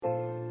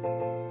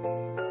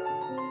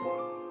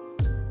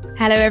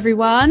Hello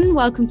everyone,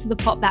 welcome to the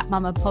Pop That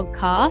Mama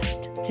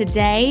podcast.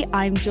 Today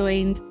I'm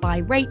joined by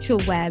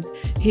Rachel Webb,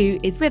 who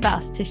is with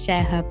us to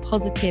share her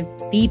positive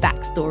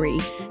VBAC story.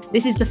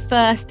 This is the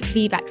first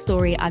VBAC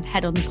story I've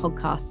had on the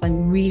podcast, so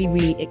I'm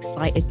really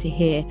excited to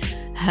hear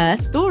her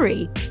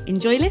story.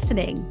 Enjoy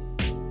listening.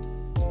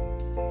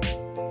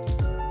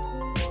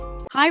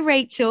 Hi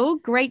Rachel,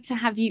 great to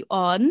have you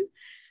on.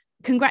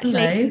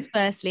 Congratulations.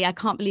 Hello. Firstly, I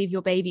can't believe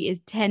your baby is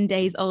 10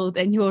 days old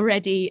and you're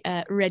already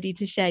ready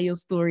to share your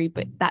story,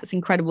 but that's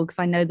incredible because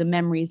I know the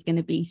memory is going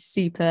to be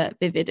super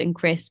vivid and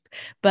crisp.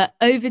 But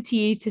over to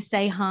you to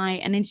say hi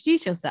and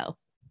introduce yourself.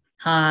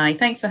 Hi,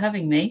 thanks for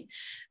having me.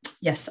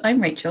 Yes,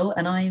 I'm Rachel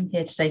and I'm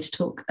here today to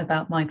talk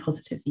about my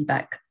positive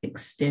VBAC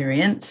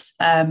experience.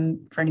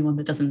 For anyone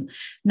that doesn't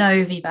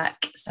know,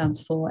 VBAC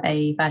stands for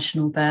a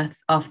vaginal birth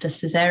after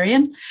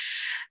cesarean.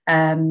 So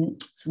I'm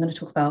going to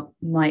talk about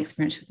my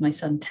experience with my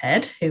son,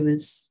 Ted, who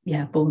was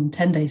born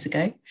 10 days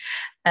ago.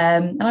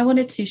 And I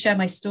wanted to share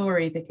my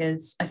story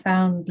because I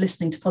found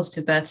listening to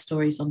positive birth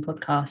stories on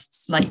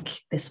podcasts like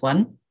this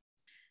one,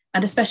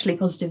 and especially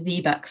positive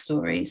VBAC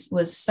stories,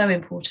 was so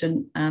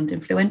important and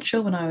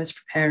influential when I was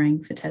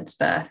preparing for Ted's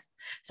birth.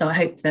 So I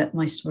hope that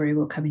my story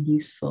will come in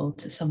useful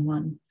to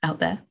someone out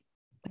there.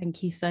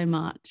 Thank you so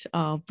much.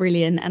 Oh,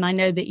 brilliant. And I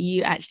know that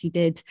you actually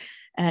did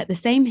the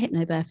same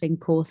hypnobirthing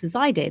course as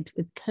I did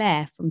with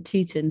Claire from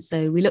Tooten.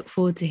 So we look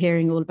forward to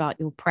hearing all about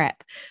your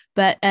prep.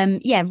 But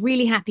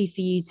really happy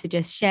for you to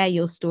just share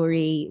your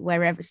story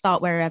wherever,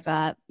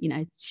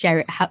 share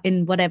it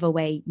in whatever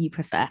way you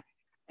prefer.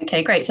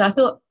 Okay, great. So I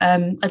thought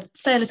I'd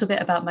say a little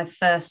bit about my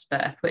first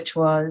birth, which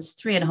was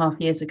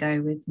 3.5 years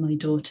ago with my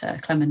daughter,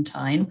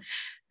 Clementine.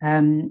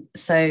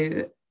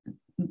 So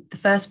the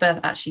first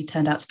birth actually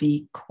turned out to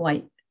be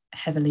quite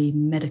heavily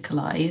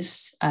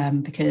medicalized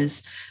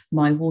because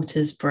my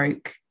waters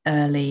broke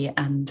early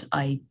and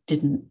I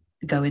didn't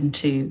go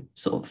into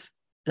sort of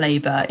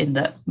labor in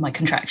that my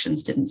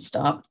contractions didn't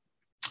start.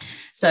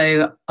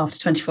 So after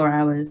 24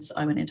 hours,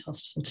 I went into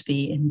hospital to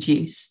be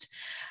induced.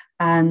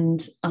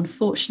 And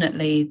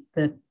unfortunately,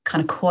 the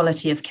kind of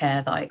quality of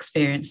care that I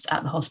experienced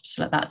at the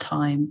hospital at that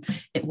time,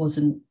 it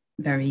wasn't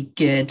very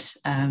good.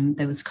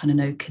 There was kind of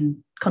no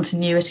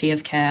continuity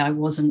of care. I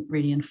wasn't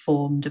really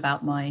informed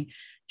about my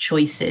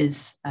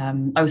choices.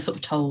 I was sort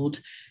of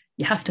told,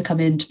 you have to come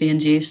in to be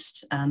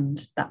induced,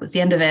 and that was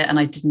the end of it. And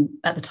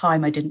at the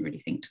time, I didn't really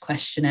think to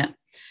question it.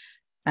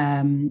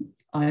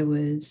 I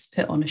was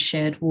put on a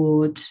shared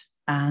ward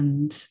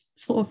and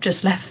sort of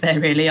just left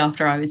there really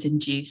after I was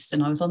induced.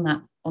 And I was on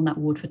that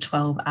ward for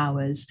 12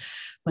 hours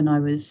when I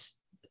was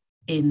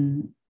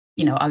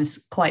I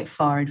was quite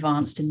far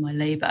advanced in my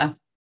labour.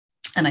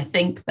 And I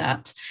think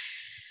that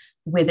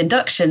with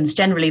inductions,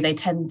 generally they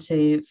tend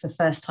to, for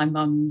first-time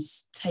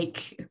mums,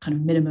 take a kind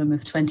of minimum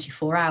of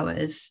 24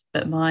 hours.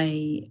 But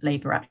my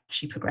labour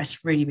actually progressed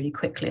really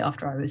quickly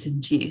after I was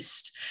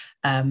induced.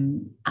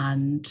 And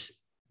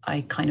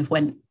I kind of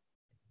went,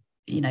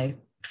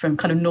 from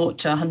kind of 0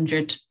 to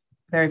 100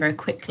 very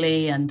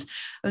quickly. And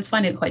I was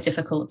finding it quite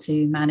difficult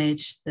to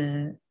manage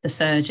the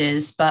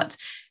surges, but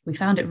we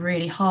found it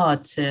really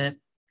hard to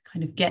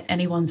kind of get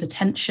anyone's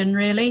attention,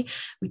 really.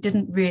 We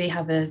didn't really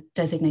have a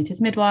designated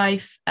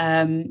midwife.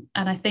 And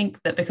I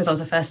think that because I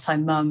was a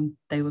first-time mum,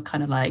 they were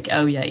kind of like,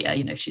 oh,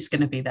 yeah, she's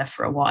going to be there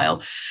for a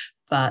while.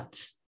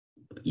 But,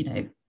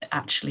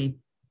 actually,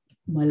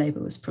 my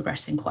labour was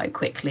progressing quite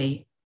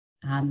quickly.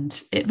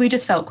 And we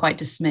just felt quite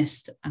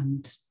dismissed.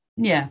 And,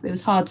 it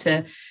was hard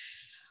to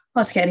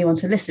get anyone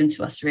to listen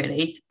to us,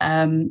 really.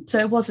 So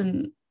it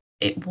wasn't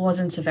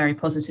a very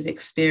positive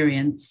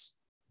experience.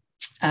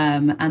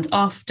 And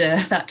after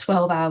that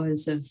 12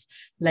 hours of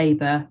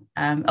labour,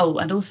 and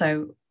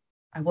also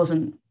I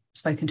wasn't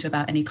spoken to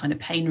about any kind of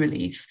pain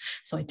relief,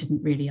 so I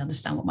didn't really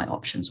understand what my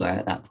options were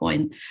at that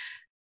point.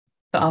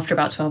 But after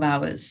about 12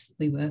 hours,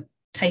 we were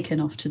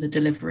taken off to the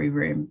delivery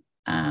room,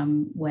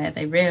 where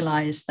they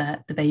realised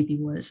that the baby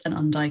was an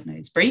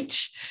undiagnosed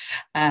breech,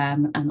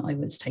 and I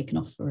was taken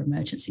off for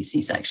emergency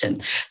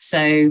C-section.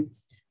 So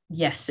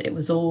yes, it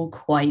was all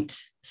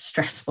quite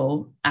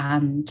stressful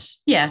and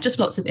just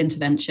lots of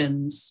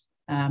interventions,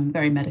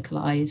 very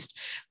medicalized.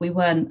 We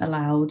weren't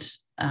allowed,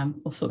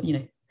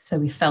 so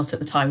we felt at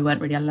the time we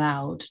weren't really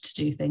allowed to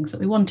do things that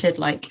we wanted,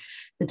 like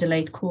the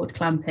delayed cord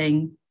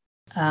clamping.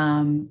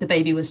 The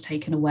baby was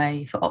taken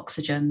away for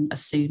oxygen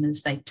as soon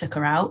as they took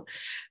her out.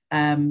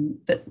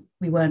 But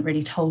we weren't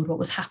really told what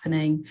was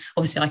happening.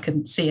 Obviously, I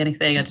couldn't see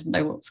anything. I didn't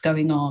know what was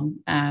going on.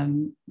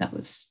 That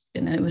was,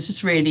 it was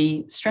just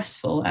really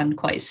stressful and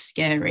quite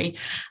scary.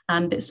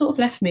 And it sort of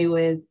left me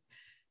with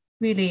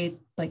really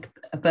like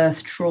a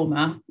birth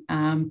trauma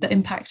that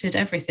impacted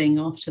everything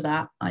after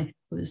that. I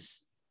was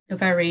a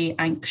very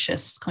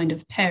anxious kind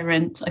of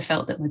parent. I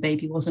felt that my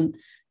baby wasn't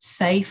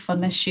safe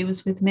unless she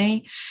was with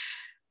me.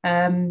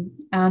 And,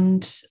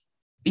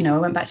 I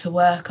went back to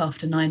work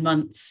after 9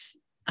 months,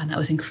 and that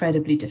was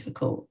incredibly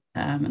difficult.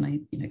 And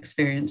I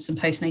experienced some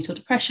postnatal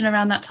depression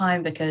around that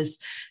time because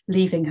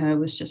leaving her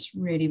was just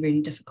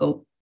really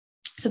difficult.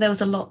 So there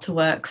was a lot to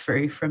work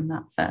through from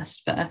that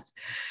first birth.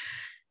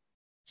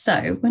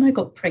 So when I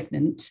got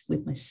pregnant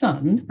with my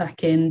son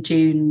back in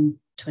June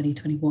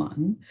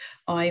 2021,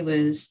 I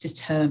was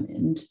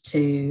determined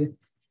to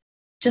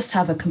just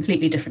have a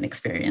completely different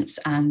experience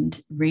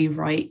and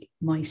rewrite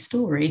my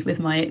story with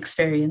my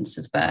experience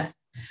of birth.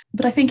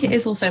 But I think it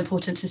is also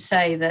important to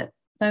say that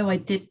though I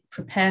did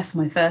prepare for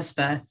my first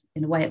birth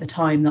in a way at the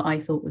time that I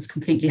thought was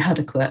completely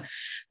adequate,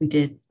 we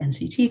did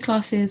NCT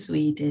classes,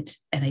 we did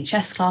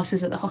NHS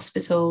classes at the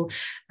hospital,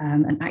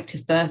 an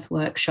active birth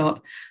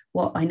workshop.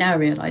 What I now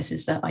realise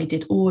is that I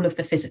did all of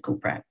the physical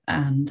prep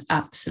and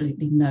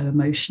absolutely no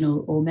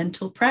emotional or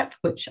mental prep,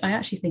 which I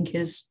actually think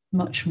is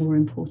much more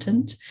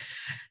important.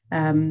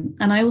 And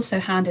I also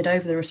handed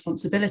over the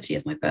responsibility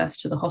of my birth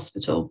to the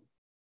hospital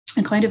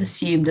and kind of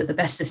assumed that the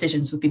best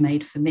decisions would be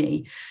made for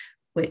me,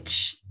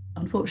 which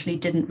unfortunately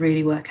didn't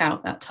really work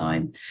out that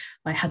time.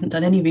 I hadn't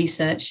done any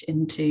research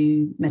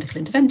into medical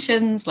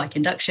interventions like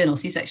induction or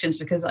C-sections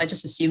because I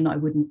just assumed that I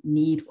wouldn't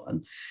need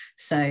one.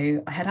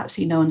 So I had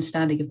absolutely no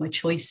understanding of my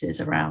choices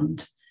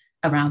around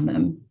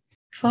them.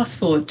 Fast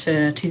forward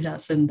to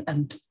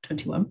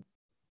 2021,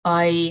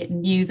 I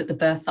knew that the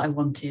birth that I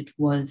wanted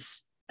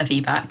was a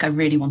VBAC. I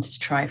really wanted to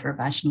try for a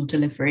vaginal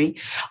delivery.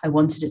 I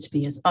wanted it to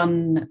be as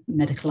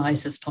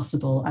unmedicalized as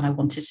possible, and I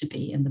wanted to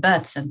be in the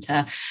birth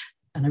centre.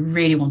 And I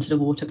really wanted a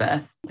water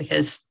birth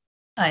because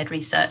I'd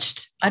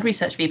researched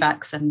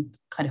VBACs and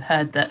kind of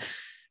heard that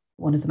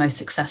one of the most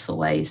successful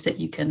ways that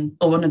you can,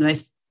 or one of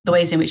the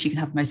ways in which you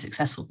can have the most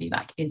successful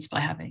VBAC is by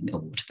having a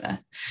water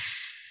birth.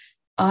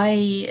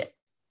 I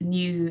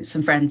knew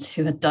some friends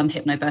who had done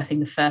hypnobirthing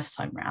the first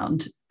time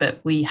round, but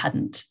we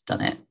hadn't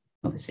done it,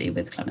 obviously,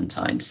 with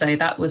Clementine. So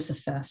that was the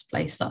first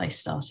place that I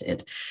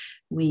started.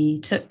 We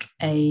took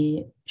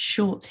a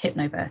short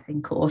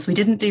hypnobirthing course. We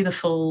didn't do the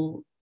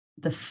full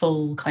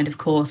kind of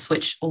course,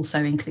 which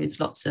also includes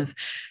lots of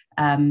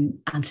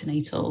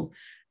antenatal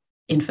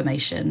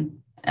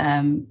information,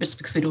 just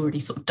because we'd already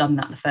sort of done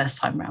that the first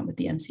time around with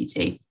the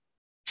NCT.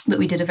 But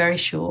we did a very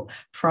short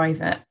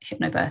private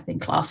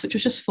hypnobirthing class, which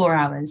was just 4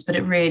 hours, but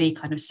it really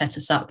kind of set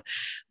us up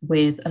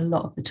with a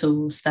lot of the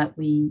tools that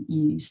we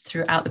used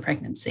throughout the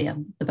pregnancy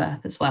and the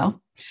birth as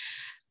well.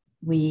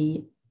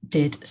 We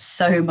did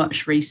so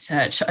much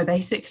research. I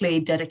basically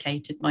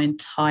dedicated my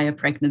entire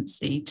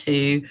pregnancy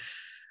to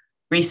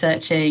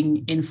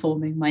researching,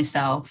 informing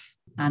myself,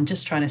 and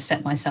just trying to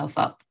set myself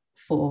up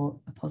for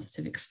a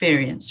positive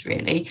experience,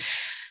 really.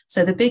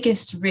 So the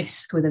biggest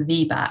risk with a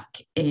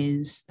VBAC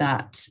is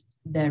that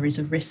there is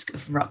a risk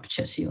of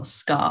rupture to your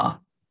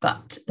scar,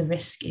 but the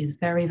risk is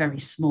very, very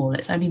small.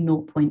 It's only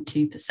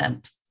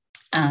 0.2%.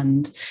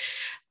 And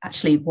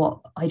actually,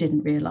 what I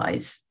didn't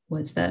realise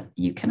was that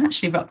you can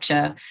actually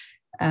rupture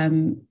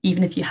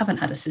even if you haven't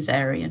had a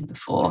cesarean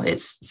before.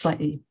 It's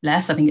slightly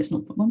less. I think it's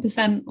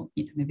 0.1%, or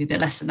maybe a bit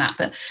less than that,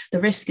 but the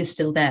risk is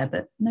still there.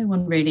 But no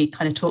one really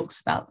kind of talks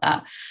about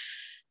that.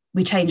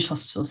 We changed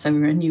hospitals, so we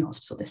were a new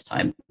hospital this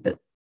time.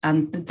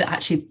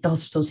 Actually, the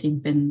hospital team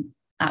have been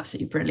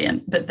absolutely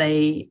brilliant. But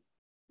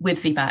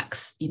with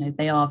VBACs,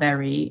 they are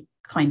very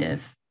kind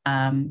of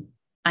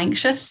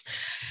anxious,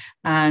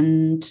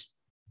 and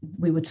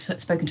we were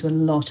spoken to a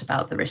lot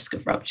about the risk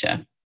of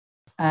rupture.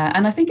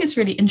 And I think it's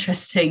really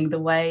interesting the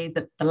way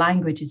that the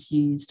language is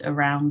used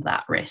around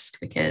that risk,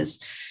 because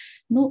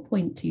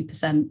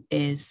 0.2%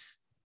 is,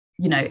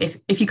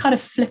 if you kind of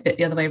flip it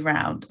the other way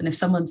around, and if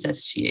someone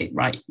says to you,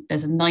 right,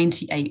 there's a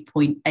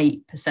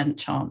 98.8%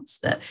 chance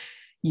that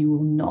you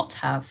will not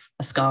have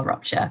a scar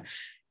rupture,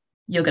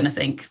 you're going to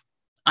think,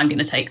 I'm going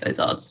to take those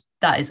odds.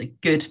 That is a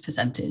good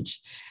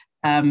percentage.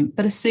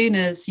 But as soon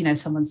as,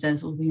 someone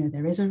says, well,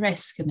 there is a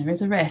risk and there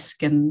is a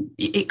risk, and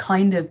it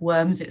kind of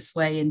worms its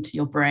way into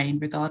your brain,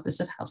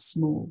 regardless of how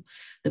small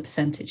the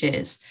percentage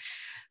is.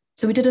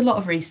 So we did a lot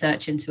of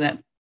research into it,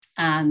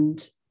 and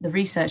the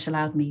research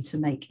allowed me to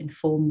make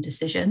informed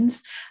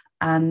decisions.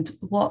 And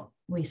what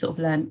we sort of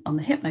learned on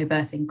the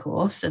hypnobirthing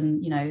course,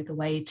 and, the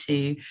way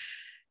to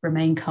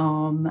remain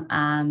calm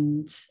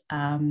and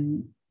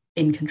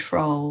in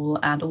control,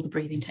 and all the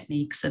breathing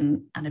techniques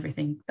and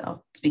everything that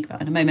I'll speak about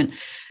in a moment,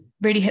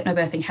 really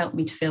hypnobirthing helped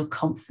me to feel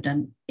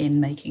confident in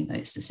making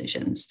those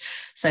decisions.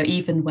 So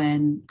even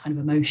when kind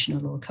of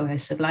emotional or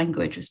coercive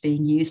language was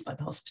being used by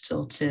the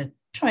hospital to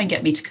try and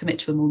get me to commit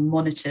to a more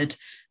monitored,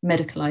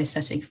 medicalized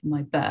setting for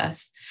my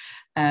birth,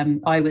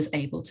 I was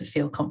able to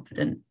feel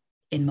confident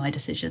in my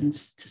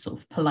decisions to sort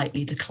of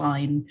politely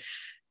decline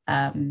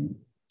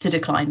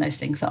those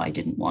things that I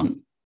didn't want.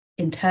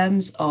 In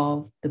terms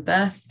of the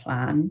birth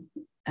plan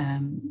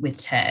with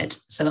Ted,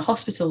 so the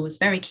hospital was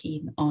very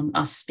keen on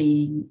us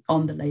being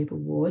on the labour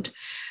ward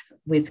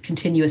with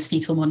continuous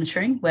fetal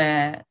monitoring,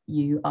 where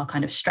you are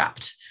kind of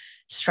strapped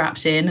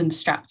in and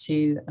strapped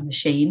to a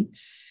machine,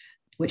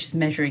 which is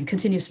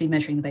continuously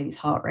measuring the baby's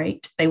heart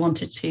rate. They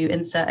wanted to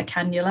insert a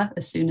cannula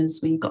as soon as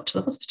we got to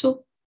the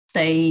hospital.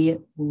 They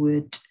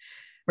would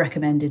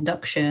recommend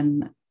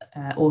induction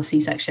or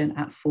C-section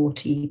at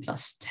 40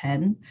 plus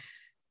 10.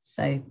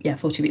 So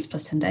 40 weeks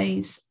plus 10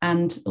 days.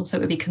 And also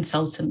it would be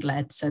consultant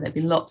led. So there'd be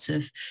lots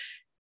of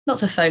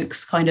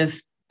folks kind of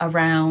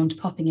around,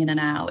 popping in and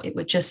out, it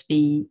would just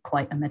be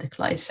quite a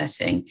medicalized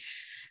setting,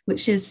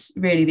 which is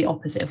really the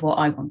opposite of what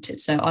I wanted.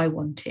 So I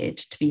wanted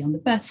to be on the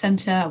birth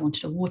center. I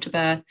wanted a water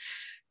birth.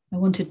 I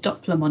wanted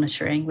Doppler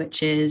monitoring,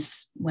 which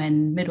is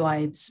when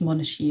midwives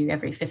monitor you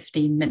every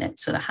 15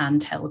 minutes with a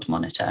handheld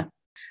monitor.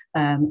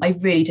 I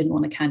really didn't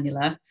want a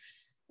cannula,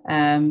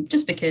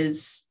 just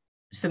because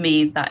for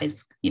me, that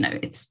is,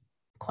 it's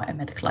quite a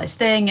medicalized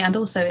thing. And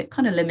also it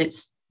kind of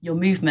limits your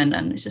movement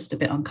and it's just a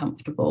bit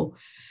uncomfortable.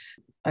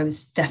 I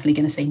was definitely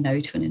going to say no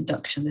to an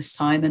induction this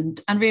time.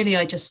 And really,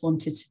 I just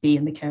wanted to be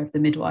in the care of the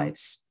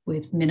midwives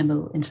with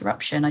minimal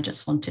interruption. I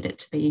just wanted it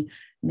to be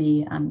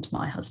me and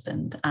my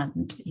husband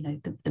and,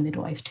 the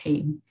midwife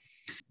team.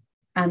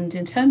 And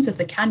in terms of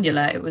the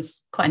cannula, it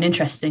was quite an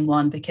interesting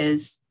one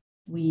because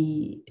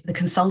the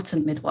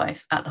consultant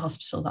midwife at the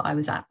hospital that I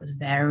was at was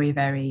very,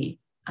 very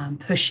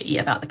pushy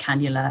about the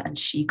cannula. And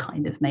she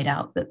kind of made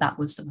out that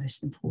was the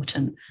most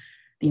important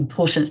thing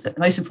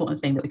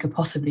that we could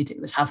possibly do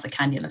was have the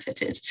cannula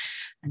fitted.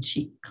 And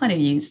she kind of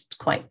used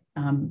quite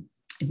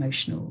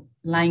emotional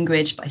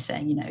language by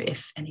saying,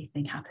 if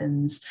anything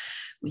happens,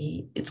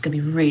 it's going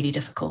to be really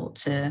difficult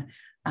to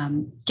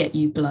get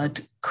you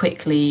blood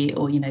quickly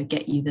or,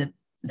 get you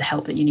the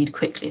help that you need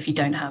quickly if you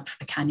don't have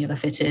a cannula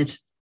fitted.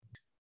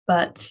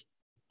 But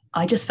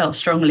I just felt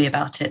strongly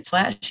about it. So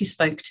I actually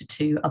spoke to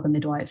 2 other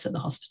midwives at the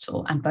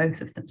hospital and both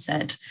of them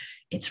said,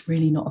 it's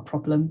really not a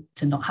problem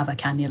to not have a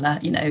cannula.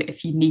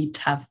 If you need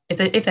to have,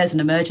 if there's an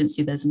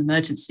emergency, there's an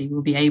emergency.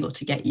 We'll be able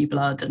to get you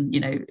blood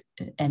and,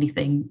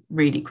 anything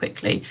really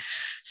quickly.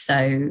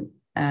 So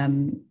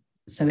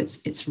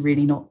it's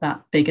really not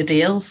that big a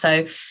deal.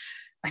 So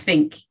I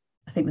think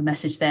the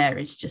message there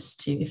is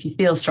just to, if you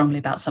feel strongly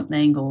about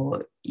something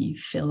or you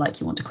feel like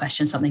you want to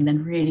question something,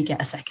 then really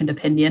get a second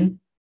opinion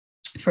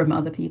from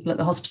other people at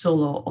the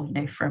hospital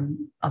or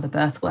from other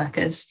birth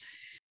workers.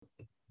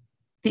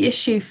 The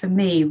issue for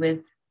me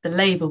with the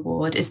labour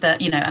ward is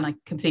that, and I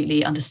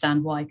completely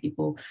understand why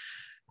people,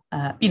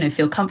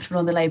 feel comfortable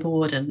on the labour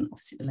ward. And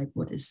obviously the labour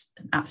ward is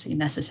an absolutely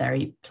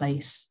necessary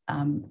place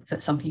for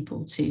some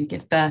people to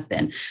give birth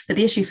in. But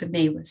the issue for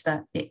me was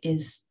that it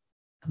is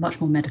a much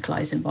more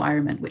medicalised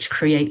environment, which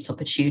creates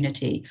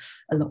opportunity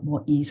a lot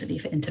more easily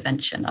for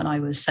intervention. And I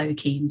was so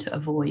keen to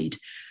avoid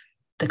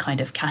the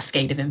kind of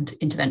cascade of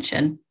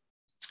intervention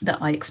that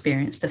I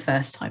experienced the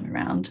first time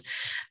around.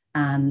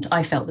 And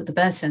I felt that the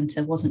birth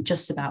centre wasn't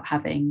just about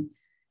having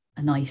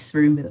a nice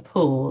room with a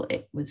pool.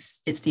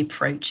 It's the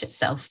approach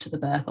itself to the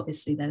birth.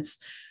 Obviously, there's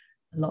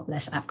a lot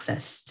less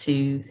access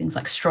to things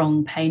like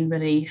strong pain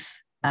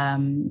relief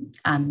and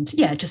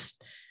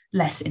just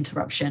less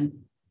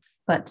interruption.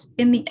 But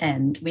in the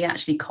end, we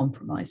actually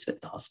compromised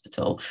with the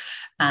hospital.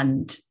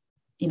 And,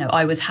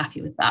 I was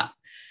happy with that.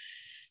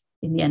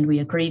 In the end, we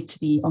agreed to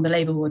be on the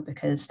labour ward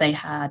because they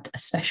had a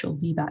special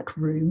VBAC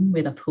room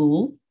with a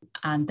pool,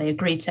 and they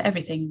agreed to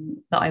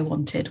everything that I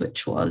wanted,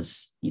 which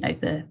was,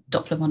 the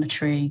Doppler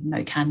monitoring,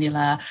 no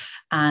cannula.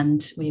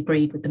 And we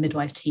agreed with the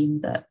midwife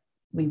team that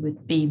we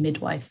would be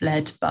midwife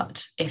led,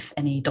 but if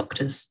any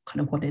doctors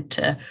kind of wanted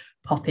to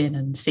pop in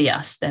and see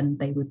us, then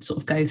they would sort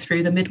of go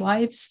through the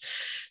midwives.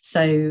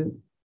 So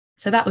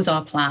that was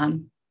our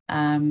plan.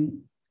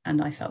 And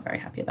I felt very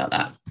happy about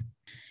that.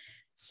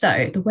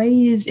 So the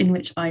ways in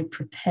which I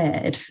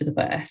prepared for the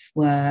birth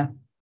were,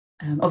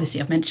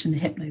 obviously I've mentioned the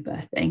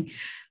hypnobirthing.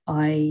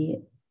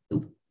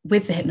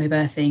 With the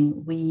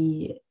hypnobirthing,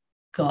 we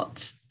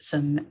got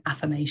some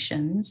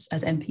affirmations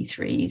as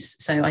MP3s.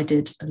 So I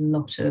did a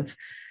lot of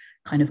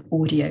kind of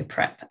audio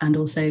prep and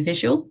also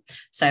visual.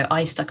 So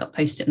I stuck up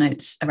post-it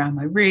notes around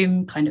my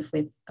room, kind of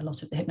with a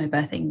lot of the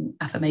hypnobirthing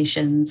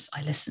affirmations.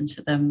 I listened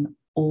to them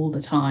all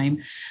the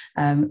time.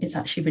 It's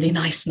actually really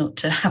nice not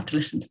to have to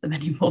listen to them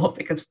anymore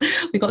because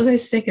we got so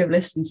sick of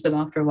listening to them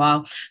after a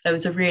while. There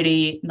was a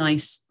really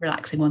nice,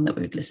 relaxing one that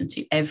we would listen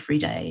to every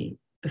day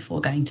before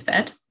going to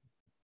bed.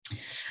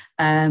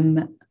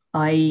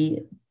 I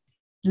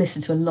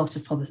listened to a lot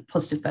of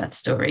positive birth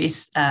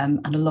stories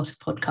and a lot of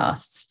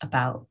podcasts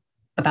about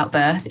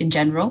birth in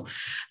general.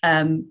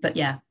 But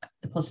yeah,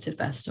 the positive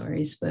birth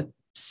stories were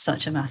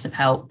such a massive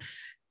help.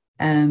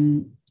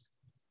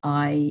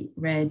 I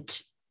read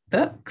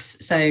books.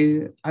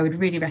 So I would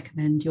really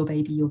recommend Your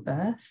Baby, Your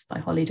Birth by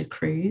Holly de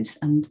Cruz.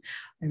 And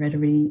I read a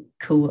really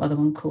cool other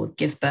one called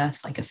Give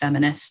Birth Like a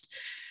Feminist.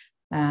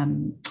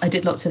 I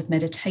did lots of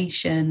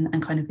meditation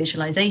and kind of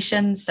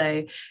visualization.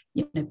 So,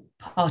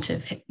 part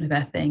of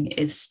hypnobirthing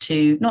is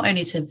to not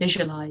only to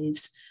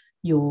visualize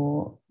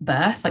your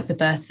birth, like the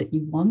birth that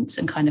you want,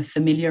 and kind of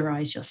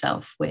familiarize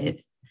yourself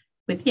with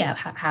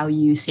how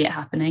you see it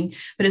happening,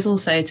 but it's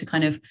also to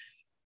kind of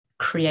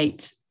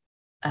create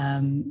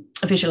a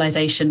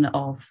visualization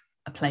of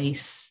a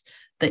place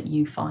that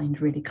you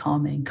find really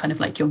calming, kind of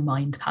like your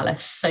mind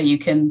palace. So you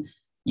can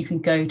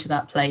go to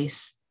that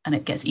place, and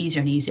it gets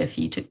easier and easier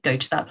for you to go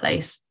to that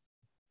place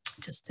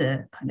just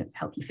to kind of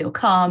help you feel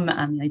calm.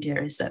 And the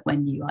idea is that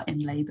when you are in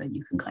labor,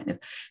 you can kind of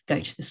go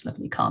to this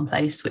lovely calm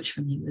place, which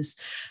for me was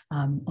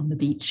on the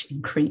beach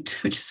in Crete,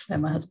 which is where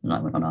my husband and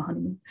I went on our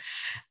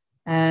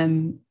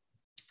honeymoon.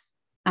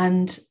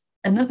 And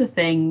another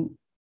thing,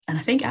 and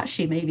I think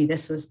actually maybe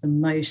this was the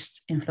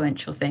most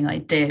influential thing I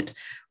did,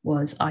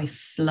 was I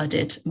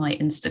flooded my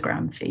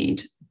Instagram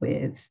feed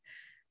with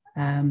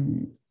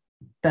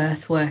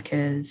birth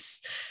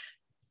workers,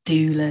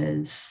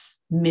 doulas,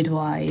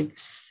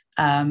 midwives,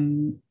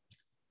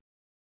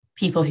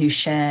 people who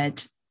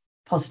shared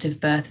positive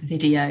birth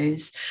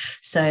videos.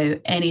 So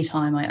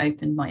anytime I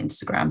opened my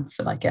Instagram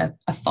for like a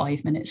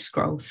 5-minute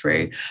scroll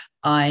through,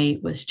 I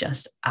was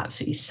just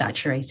absolutely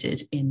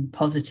saturated in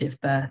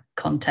positive birth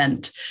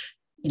content,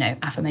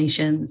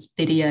 affirmations,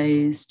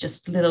 videos,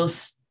 just little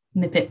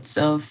snippets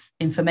of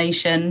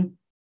information.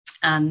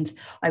 And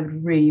I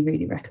would really,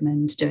 really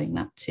recommend doing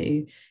that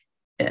to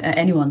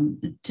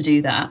anyone to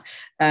do that.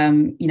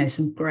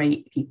 Some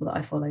great people that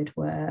I followed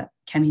were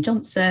Kemi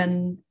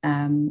Johnson,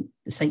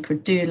 the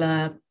Sacred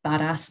Doula,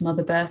 Badass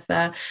Mother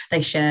Birther.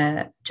 They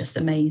share just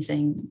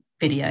amazing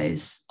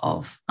videos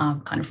of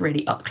kind of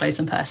really up close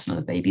and personal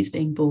of babies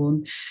being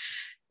born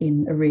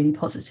in a really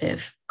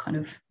positive, kind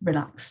of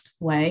relaxed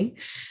way.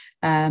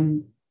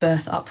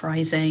 Birth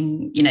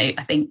Uprising,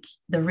 I think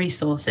the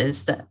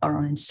resources that are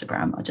on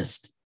Instagram are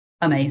just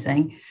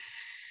amazing.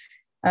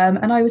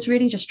 And I was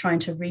really just trying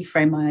to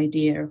reframe my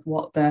idea of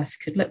what birth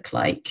could look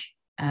like,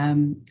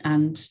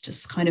 and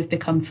just kind of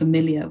become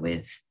familiar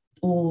with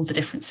all the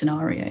different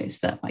scenarios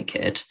that I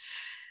could.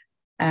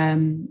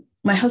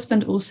 My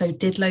husband also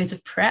did loads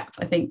of prep.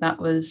 I think that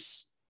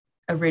was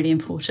a really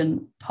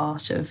important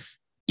part of,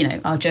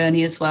 our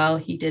journey as well.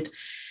 He did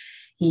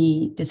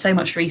so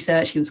much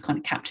research. He was kind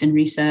of captain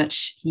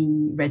research. He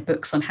read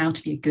books on how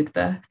to be a good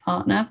birth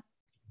partner.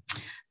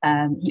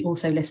 He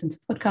also listened to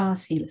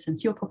podcasts. He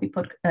listens to your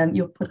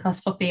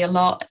podcast, Poppy, a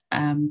lot.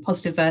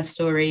 Positive birth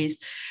stories.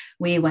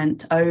 We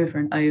went over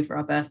and over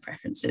our birth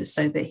preferences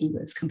so that he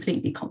was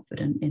completely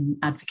confident in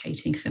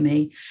advocating for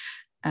me,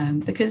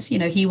 because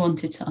he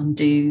wanted to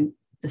undo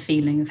the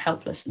feeling of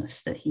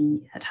helplessness that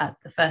he had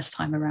the first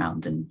time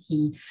around, and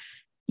he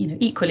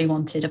equally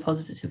wanted a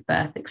positive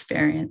birth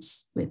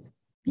experience with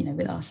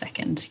our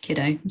second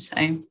kiddo.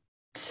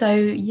 So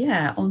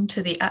yeah, on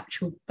to the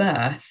actual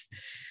birth.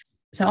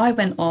 So I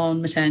went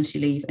on maternity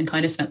leave and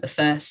kind of spent the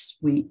first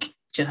week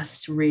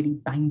just really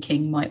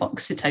banking my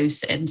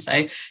oxytocin.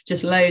 So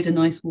just loads of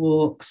nice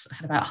walks. I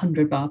had about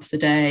 100 baths a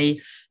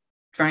day,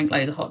 drank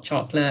loads of hot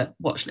chocolate,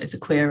 watched loads of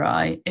Queer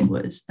Eye. It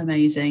was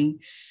amazing.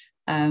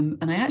 And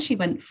I actually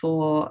went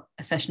for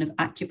a session of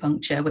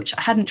acupuncture, which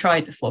I hadn't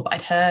tried before, but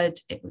I'd heard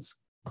it was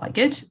quite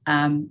good.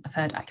 I've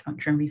heard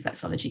acupuncture and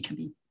reflexology can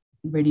be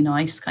really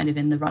nice kind of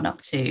in the run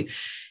up to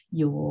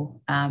your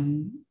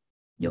kind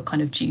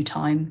of due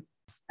time,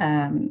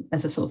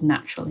 as a sort of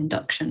natural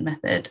induction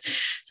method.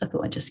 So I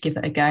thought I'd just give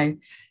it a go.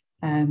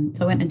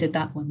 So I went and did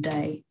that one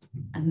day.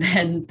 And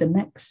then the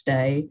next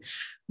day,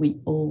 we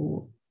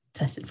all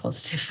tested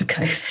positive for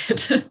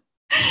COVID.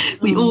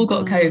 We all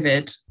got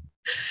COVID.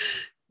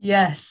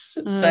 Yes.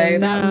 So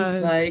that was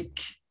like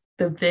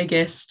the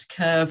biggest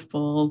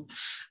curveball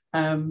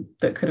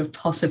that could have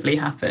possibly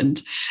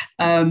happened.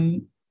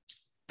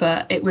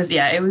 But it was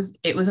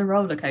a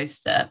roller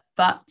coaster.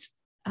 But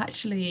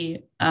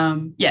actually,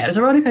 it was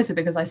a roller coaster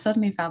because I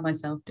suddenly found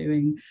myself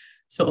doing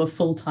sort of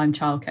full-time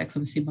childcare, because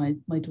obviously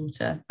my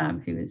daughter,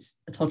 who is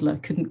a toddler,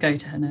 couldn't go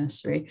to her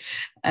nursery.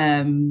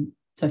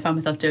 So I found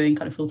myself doing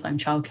kind of full-time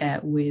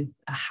childcare with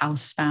a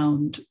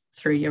housebound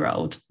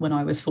 3-year-old when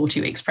I was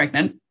 40 weeks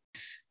pregnant,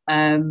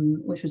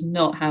 which was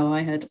not how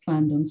I had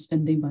planned on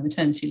spending my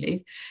maternity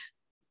leave.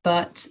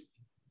 But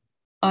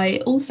I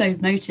also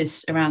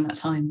noticed around that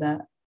time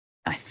that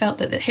I felt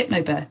that the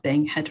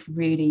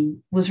hypnobirthing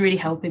was really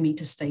helping me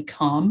to stay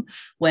calm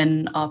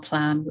when our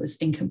plan was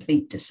in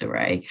complete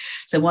disarray.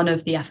 So one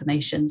of the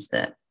affirmations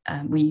that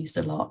I used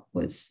a lot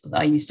was,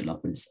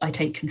 I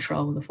take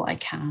control of what I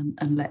can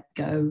and let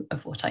go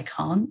of what I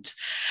can't.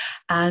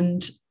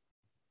 And,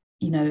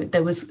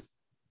 there was,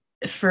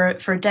 for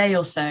a day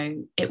or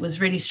so, it was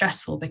really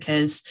stressful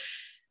because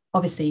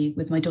obviously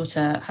with my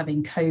daughter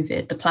having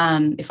COVID, the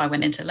plan, if I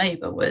went into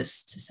labour,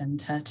 was to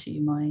send her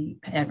to my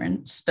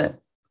parents, but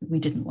we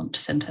didn't want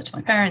to send her to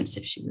my parents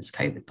if she was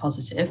COVID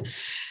positive.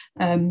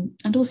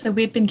 And also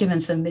we'd been given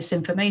some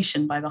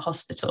misinformation by the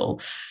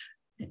hospital,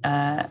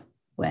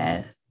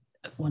 where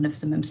one of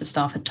the members of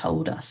staff had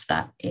told us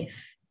that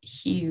if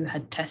Hugh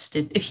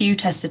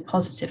tested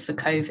positive for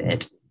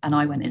COVID and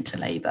I went into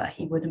labour,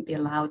 he wouldn't be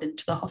allowed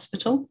into the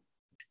hospital.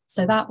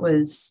 So that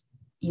was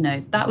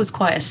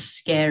quite a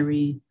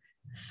scary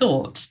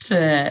thought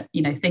to,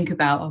 think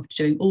about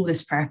after doing all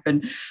this prep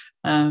and,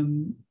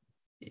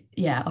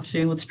 after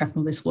doing all this prep and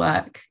all this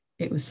work.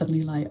 It was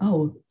suddenly like,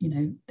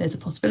 there's a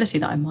possibility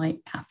that I might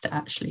have to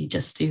actually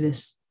just do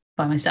this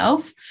by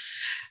myself.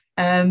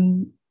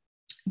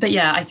 But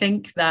yeah, I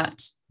think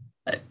that,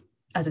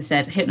 as I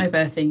said,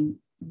 hypnobirthing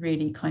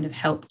really kind of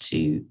helped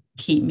to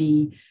keep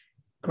me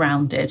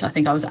grounded. I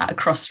think I was at a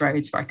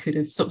crossroads where I could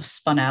have sort of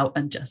spun out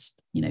and just,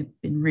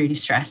 been really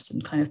stressed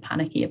and kind of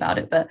panicky about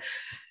it. But,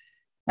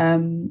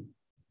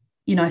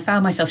 I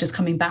found myself just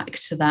coming back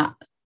to that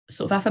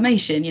sort of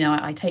affirmation,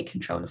 I take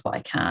control of what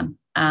I can.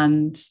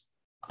 And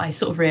I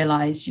sort of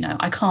realized,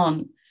 I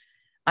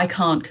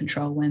can't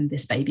control when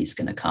this baby's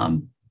going to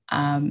come.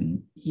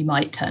 He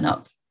might turn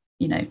up,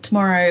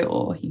 tomorrow,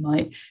 or he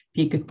might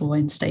be a good boy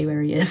and stay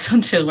where he is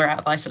until we're out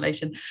of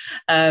isolation.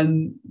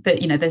 But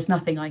there's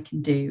nothing I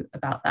can do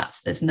about that.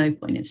 So there's no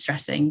point in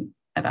stressing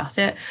about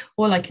it.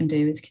 All I can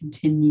do is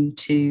continue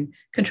to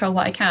control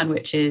what I can,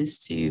 which is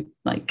to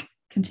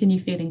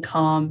continue feeling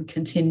calm,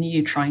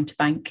 continue trying to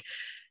bank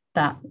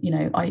that,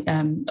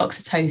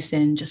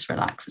 oxytocin, just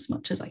relax as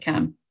much as I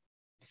can.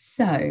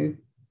 So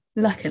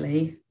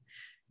luckily,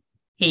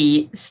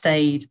 he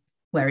stayed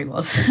where he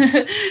was.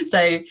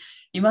 So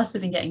he must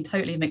have been getting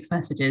totally mixed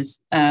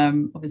messages,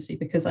 obviously,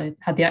 because I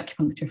had the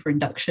acupuncture for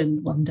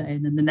induction one day,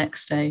 and then the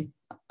next day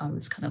I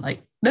was kind of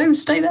like, no,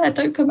 stay there,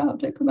 don't come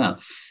out.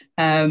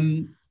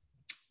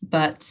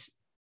 But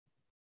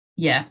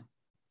yeah,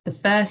 the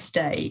first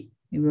day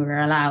we were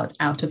allowed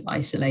out of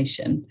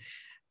isolation,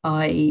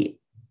 I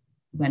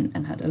went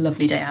and had a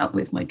lovely day out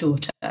with my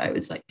daughter. It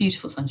was like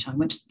beautiful sunshine,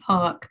 went to the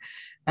park.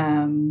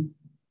 And,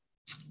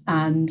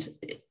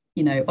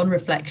 on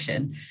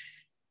reflection,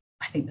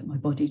 I think that my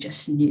body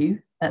just knew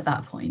at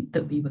that point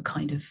that we were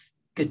kind of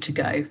good to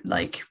go.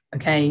 Like,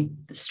 okay,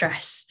 the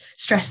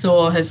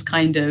stressor has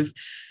kind of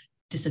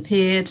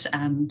disappeared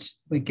and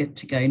we're good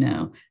to go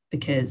now,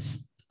 because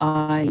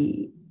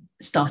I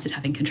started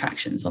having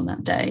contractions on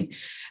that day.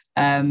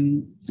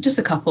 Just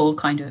a couple,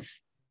 kind of,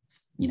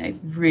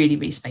 really,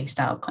 really spaced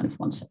out, kind of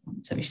once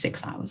every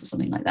 6 hours or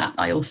something like that.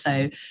 I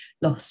also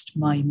lost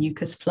my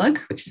mucus plug,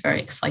 which was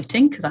very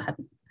exciting because I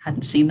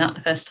hadn't seen that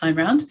the first time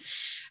around.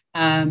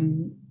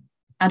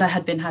 And I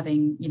had been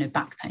having,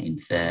 back pain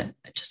for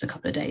just a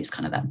couple of days,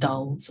 kind of that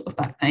dull sort of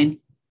back pain.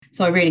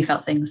 So I really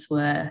felt things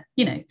were,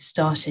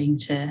 starting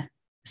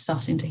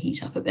to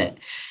heat up a bit.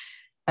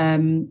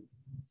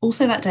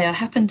 Also that day, I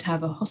happened to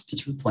have a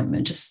hospital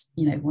appointment, just,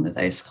 one of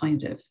those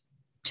kind of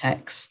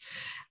checks.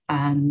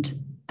 And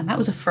that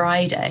was a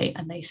Friday.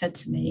 And they said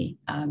to me,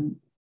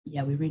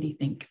 we really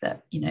think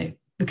that,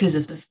 because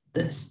of the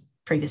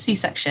previous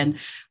C-section,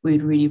 we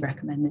would really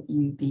recommend that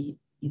you be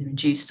either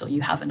induced or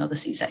you have another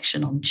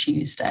C-section on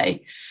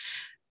Tuesday.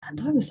 And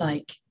I was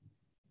like,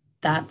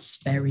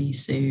 that's very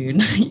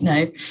soon,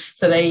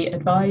 So they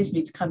advised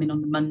me to come in on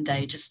the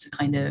Monday just to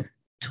kind of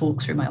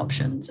talk through my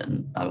options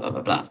and blah, blah,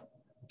 blah, blah.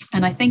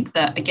 And I think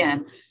that,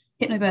 again,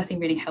 hypnobirthing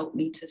really helped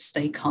me to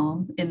stay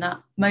calm in that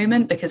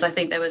moment, because I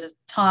think there was a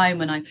time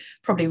when I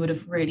probably would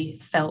have really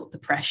felt the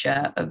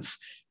pressure of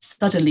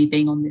suddenly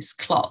being on this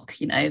clock,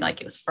 like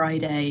it was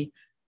Friday.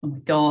 Oh my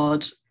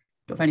God,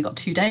 I've only got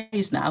 2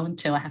 days now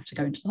until I have to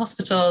go into the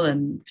hospital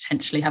and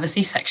potentially have a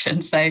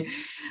C-section. So,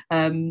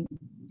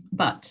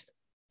 but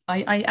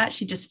I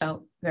actually just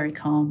felt very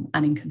calm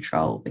and in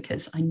control,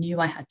 because I knew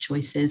I had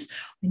choices.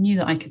 I knew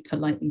that I could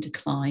politely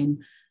decline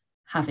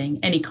having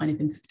any kind of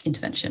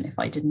intervention if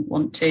I didn't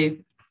want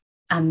to.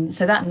 And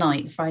so that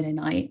night, Friday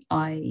night,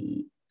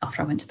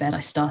 after I went to bed, I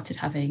started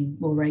having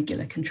more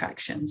regular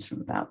contractions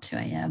from about 2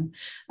 a.m.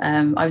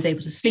 I was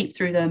able to sleep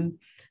through them.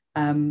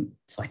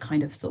 So I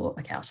kind of thought,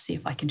 okay, I'll see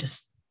if I can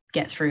just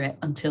get through it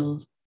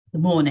until the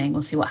morning.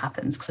 We'll see what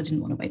happens, because I didn't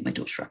want to wake my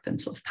daughter up and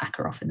sort of pack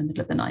her off in the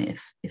middle of the night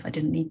if I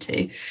didn't need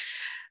to.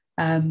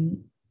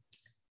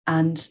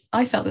 And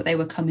I felt that they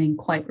were coming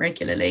quite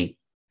regularly,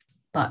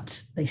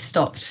 but they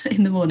stopped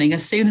in the morning.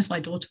 As soon as my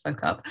daughter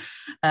woke up,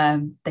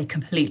 they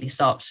completely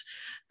stopped.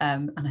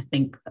 And I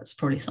think that's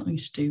probably something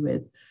to do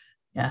with,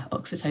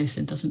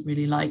 oxytocin doesn't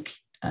really like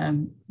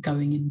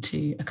going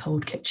into a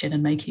cold kitchen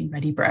and making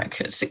ready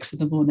brek at 6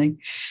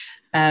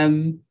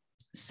 a.m.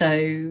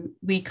 So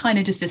we kind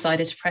of just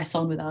decided to press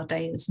on with our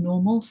day as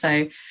normal.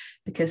 So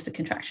because the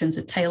contractions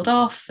had tailed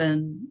off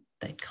and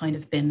they'd kind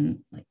of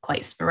been like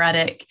quite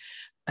sporadic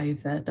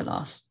over the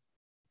last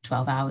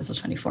 12 hours or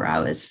 24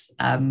 hours,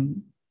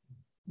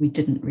 we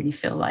didn't really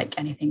feel like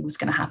anything was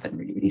going to happen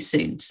really, really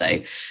soon.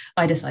 So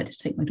I decided to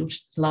take my daughter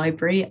to the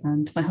library,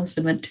 and my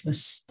husband went to a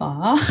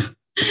spa,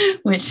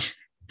 which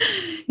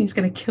he's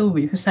going to kill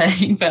me for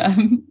saying, but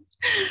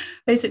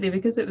basically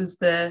because it was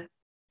a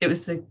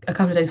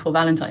couple of days before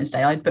Valentine's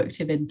Day, I'd booked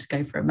him in to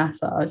go for a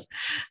massage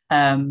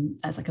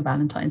as like a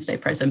Valentine's Day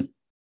present,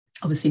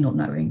 obviously not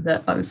knowing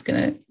that I was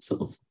going to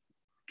sort of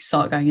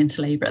start going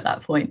into labour at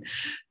that point.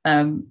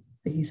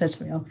 But he said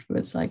to me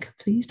afterwards, like,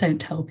 please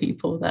don't tell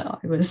people that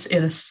I was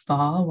in a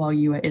spa while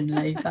you were in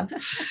labour.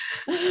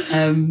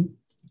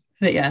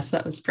 But yeah, so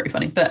that was pretty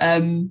funny. But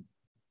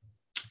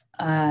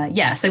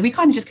so we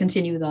kind of just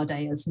continue with our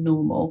day as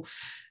normal.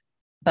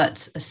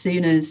 But as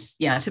soon as,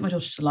 I took my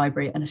daughter to the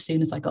library, and as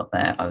soon as I got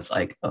there, I was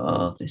like,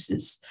 oh,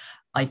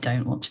 I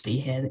don't want to be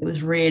here. It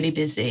was really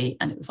busy,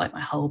 and it was like my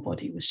whole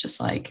body was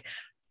just like,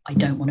 I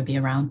don't want to be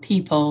around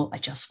people. I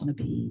just want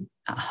to be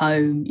at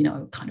home.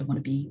 I kind of want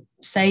to be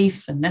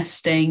safe and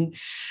nesting.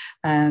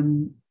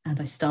 And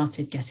I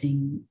started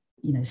getting,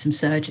 some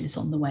surges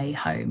on the way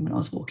home when I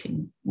was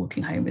walking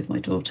home with my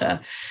daughter.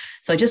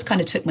 So I just kind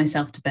of took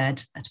myself to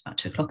bed at about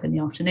 2 o'clock in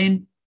the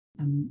afternoon.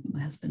 My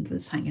husband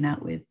was hanging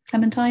out with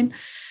Clementine.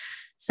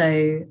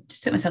 So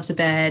just took myself to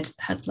bed,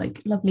 had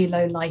like lovely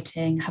low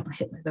lighting, had my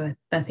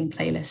hypnobirthing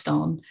playlist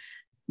on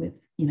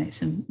with, you know,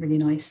 some really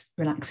nice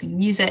relaxing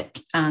music,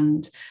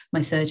 and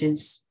my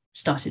surges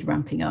started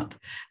ramping up.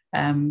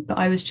 But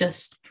I was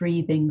just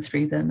breathing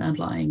through them and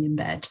lying in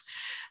bed.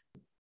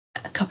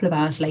 A couple of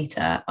hours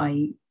later,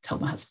 I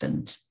told my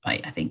husband,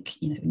 I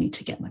think, you know, we need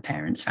to get my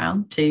parents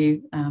round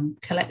to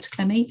collect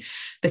Clemmy,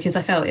 because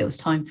I felt it was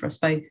time for us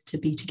both to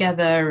be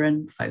together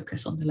and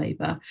focus on the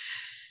labour.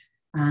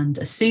 And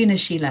as soon as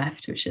she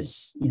left, which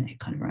is, you know,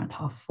 kind of around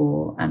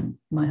 4:30, and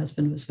my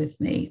husband was with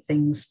me,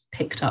 things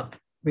picked up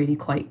really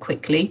quite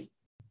quickly.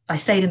 I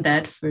stayed in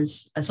bed for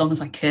as long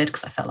as I could,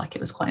 because I felt like it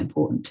was quite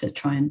important to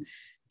try and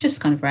just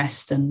kind of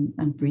rest and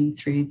breathe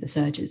through the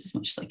surges as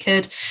much as I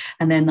could.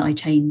 And then I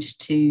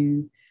changed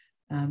to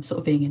sort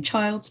of being in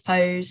child's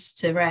pose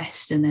to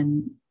rest, and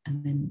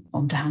then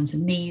onto hands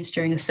and knees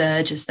during a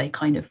surge as they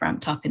kind of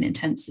ramped up in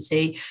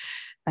intensity.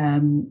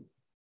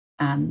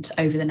 And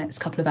over the next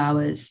couple of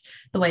hours,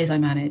 the ways I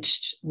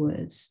managed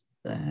was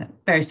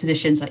various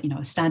positions, like, you know, I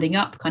was standing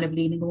up, kind of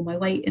leaning all my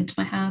weight into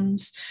my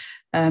hands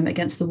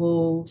against the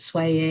wall,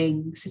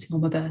 swaying, sitting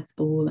on my birth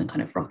ball and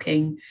kind of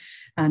rocking,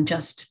 and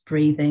just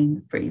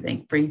breathing.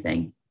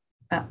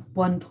 At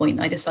one point,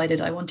 I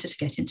decided I wanted to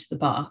get into the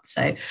bath.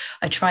 So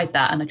I tried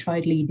that, and I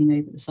tried leaning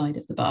over the side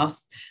of the bath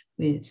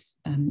with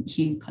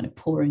Hugh kind of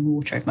pouring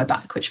water over my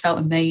back, which felt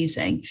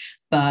amazing,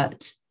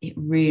 but it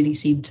really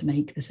seemed to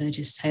make the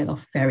surges tail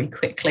off very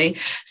quickly.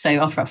 So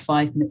after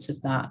 5 minutes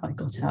of that, I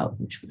got out,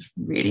 which was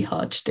really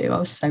hard to do. I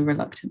was so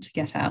reluctant to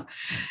get out.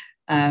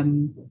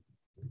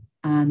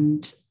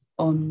 And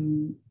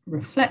on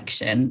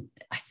reflection,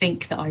 I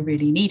think that I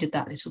really needed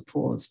that little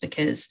pause,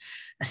 because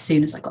as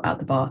soon as I got out of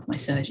the bath, my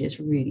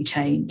surges really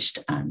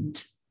changed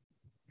and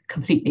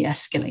completely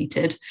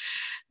escalated.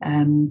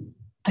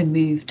 I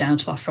moved down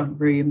to our front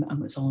room and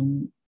was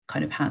on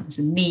kind of hands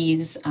and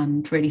knees,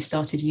 and really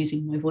started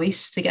using my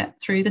voice to get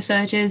through the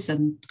surges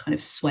and kind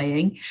of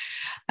swaying.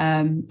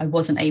 I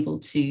wasn't able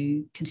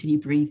to continue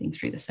breathing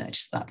through the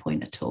surges at that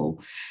point at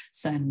all,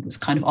 so I was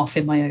kind of off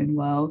in my own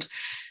world.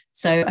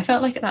 So I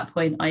felt like at that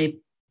point I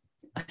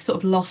sort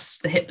of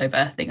lost the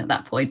hypnobirthing at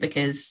that point,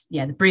 because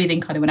the breathing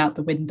kind of went out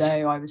the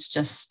window. I was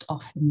just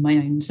off in my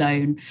own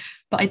zone.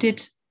 But I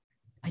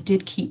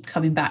did keep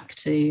coming back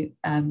to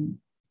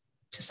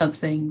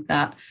something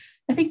that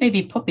I think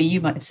maybe Poppy,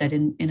 you might have said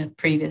in a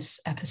previous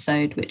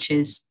episode, which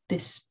is,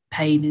 this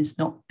pain is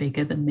not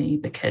bigger than me,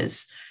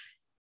 because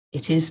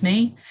it is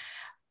me.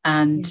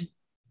 And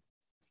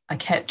I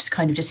kept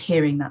kind of just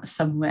hearing that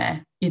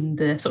somewhere in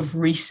the sort of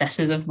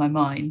recesses of my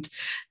mind.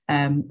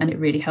 And it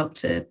really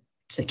helped to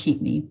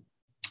keep me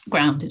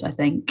grounded, I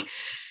think.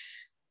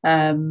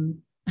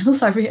 And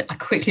also I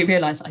quickly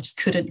realized I just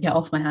couldn't get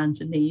off my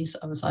hands and knees.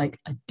 I was like,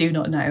 I do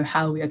not know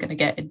how we are going to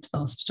get into the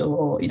hospital,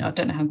 or, you know, I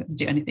don't know how I'm going to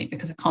do anything,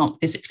 because I can't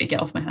physically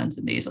get off my hands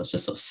and knees. I was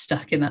just sort of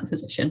stuck in that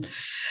position.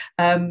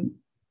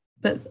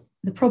 But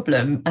the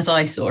problem, as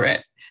I saw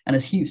it, and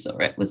as Hugh saw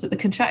it, was that the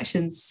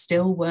contractions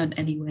still weren't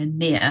anywhere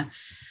near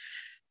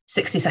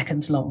 60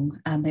 seconds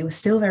long, and they were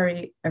still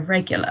very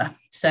irregular.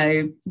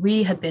 So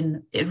it had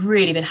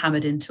really been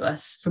hammered into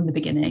us from the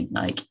beginning,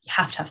 like, you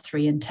have to have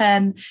 3 in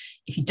 10.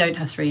 If you don't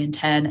have 3 in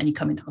 10 and you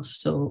come into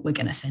hospital, we're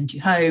going to send you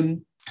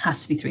home. It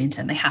has to be 3 in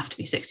 10. They have to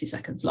be 60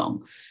 seconds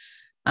long.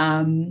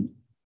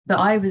 But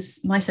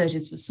my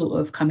surges were sort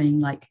of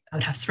coming, like, I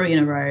would have 3 in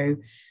a row,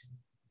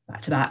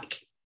 back to back,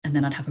 and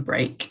then I'd have a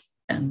break,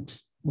 and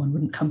one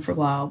wouldn't come for a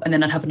while, and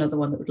then I'd have another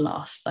one that would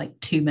last like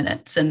 2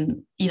 minutes.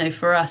 And, you know,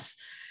 for us,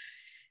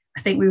 I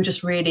think we were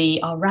just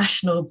really, our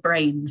rational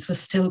brains were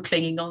still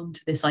clinging on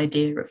to this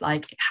idea of,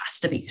 like, it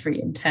has to be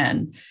 3 in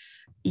 10,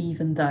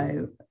 even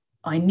though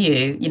I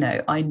knew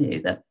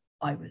that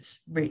I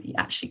was really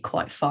actually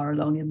quite far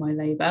along in my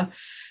labour.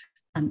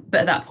 But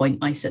at that point,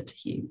 I said to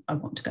Hugh, I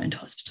want to go into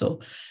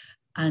hospital.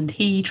 And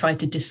he tried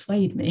to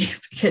dissuade me,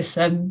 because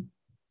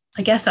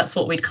I guess that's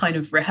what we'd kind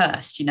of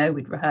rehearsed, you know,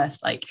 we'd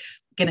rehearsed, like,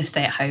 we're going to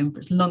stay at home for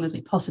as long as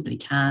we possibly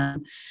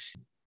can.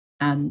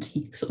 And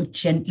he sort of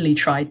gently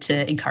tried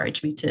to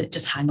encourage me to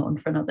just hang on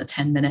for another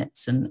 10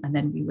 minutes, and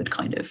then we would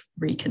kind of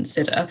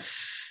reconsider.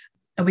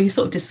 And we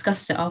sort of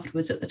discussed it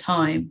afterwards at the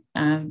time,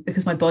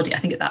 because my body, I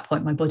think at that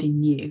point, my body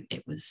knew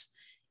it was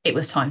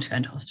time to go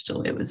into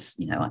hospital. It was,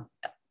 you know,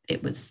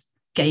 it was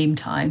game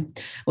time,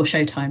 or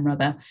show time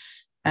rather.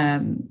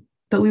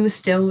 But we were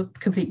still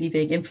completely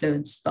being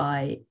influenced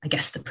by, I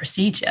guess, the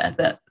procedure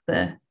that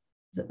the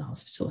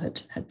hospital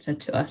had said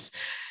to us.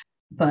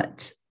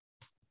 But,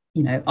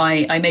 you know,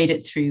 I made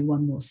it through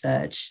one more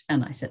surge,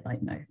 and I said,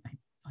 like, no,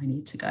 I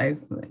need to go,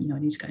 you know, I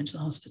need to go into the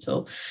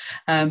hospital.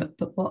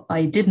 But what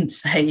I didn't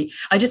say,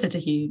 I just said to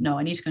Hugh, no,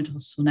 I need to go into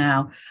hospital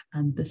now.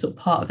 And the sort of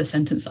part of the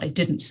sentence that I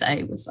didn't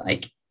say was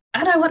like,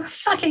 I don't want a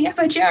fucking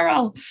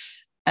epidural.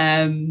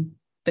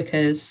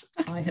 Because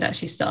I had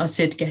actually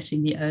started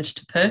getting the urge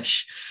to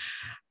push.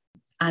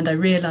 And I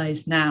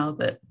realised now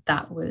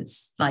that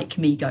was like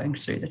me going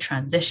through the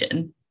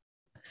transition.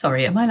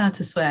 Sorry, am I allowed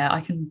to swear? I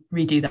can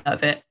redo that a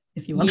bit.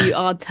 if you want. You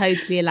are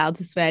totally allowed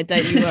to swear,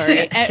 don't you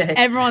worry. Okay.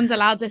 Everyone's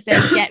allowed to say,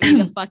 get me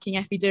the fucking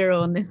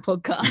epidural on this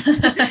podcast.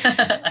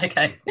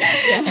 Okay.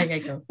 Yeah. Okay,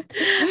 cool.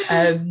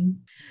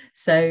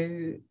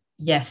 So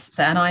yes,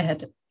 so and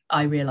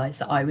I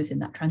realized that I was in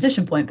that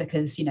transition point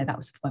because, you know, that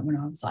was the point when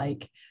I was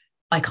like,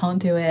 I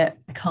can't do it.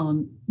 I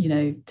can't, you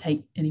know,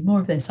 take any more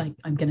of this. I'm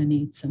going to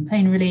need some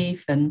pain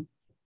relief. And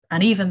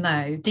even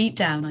though deep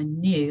down I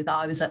knew that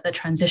I was at the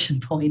transition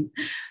point,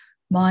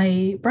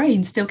 my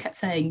brain still kept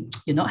saying,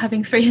 you're not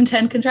having 3 in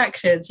 10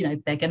 contractions, you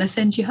know, they're going to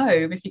send you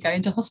home if you go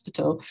into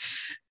hospital.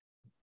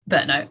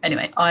 But no,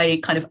 anyway, I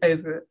kind of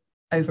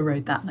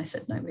overrode that and I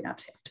said, no, we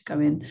absolutely have to go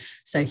in.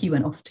 So he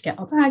went off to get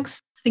our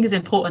bags. I think it's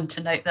important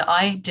to note that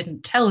I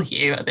didn't tell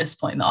you at this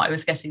point that I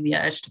was getting the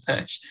urge to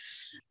push.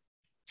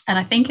 And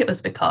I think it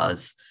was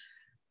because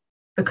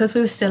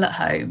we were still at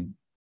home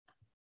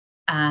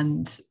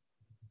and,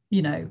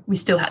 you know, we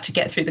still had to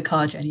get through the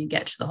car journey and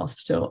get to the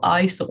hospital.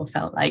 I sort of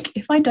felt like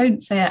if I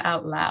don't say it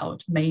out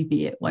loud,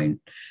 maybe it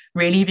won't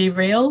really be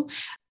real.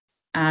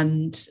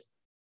 And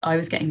I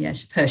was getting the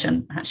urge to push.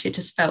 And actually it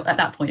just felt, at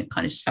that point, it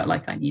kind of just felt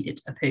like I needed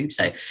a poo.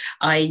 So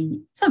I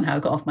somehow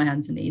got off my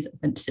hands and knees,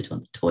 went to sit on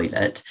the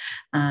toilet,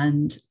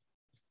 and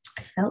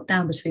I felt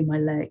down between my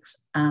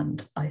legs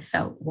and I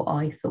felt what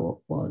I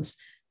thought was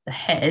the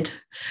head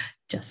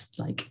just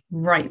like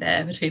right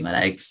there between my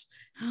legs,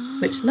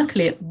 which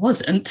luckily it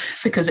wasn't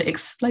because it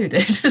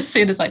exploded as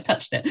soon as I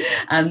touched it.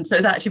 And so it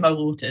was actually my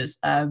waters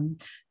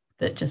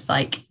that just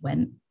like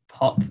went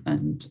pop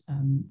and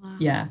Wow.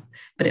 yeah,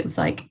 but it was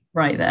like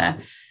right there.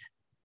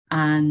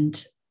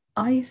 And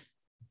I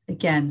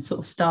again sort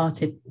of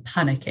started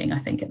panicking, I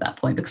think, at that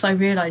point, because I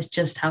realized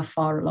just how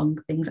far along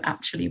things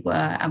actually were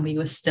and we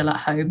were still at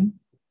home.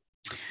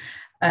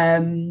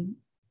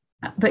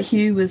 But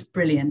Hugh was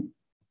brilliant.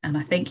 And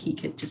I think he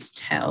could just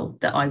tell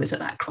that I was at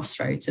that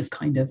crossroads of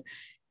kind of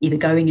either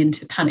going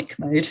into panic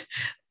mode.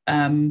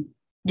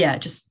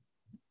 Just,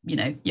 you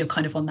know, you're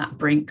kind of on that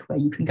brink where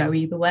you can go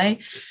either way.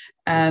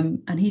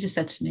 And he just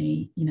said to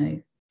me, you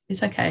know,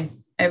 it's okay.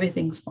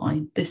 Everything's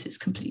fine. This is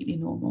completely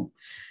normal.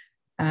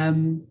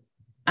 And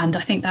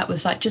I think that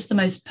was like just the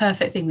most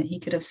perfect thing that he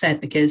could have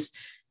said, because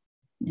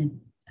you know,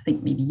 I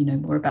think maybe you know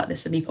more about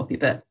this than me, Poppy,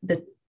 but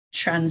the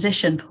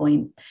transition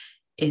point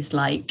is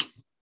like,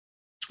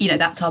 you know,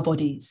 that's our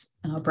bodies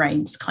and our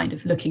brains kind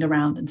of looking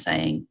around and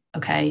saying,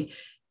 okay,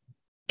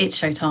 it's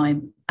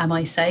showtime. Am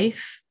I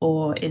safe?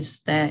 Or is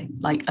there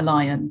like a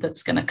lion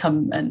that's going to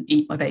come and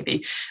eat my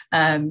baby?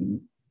 And,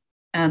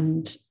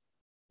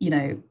 you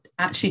know,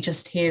 actually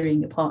just hearing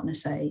your partner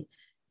say,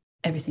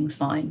 everything's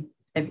fine.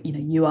 You know,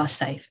 you are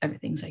safe.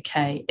 Everything's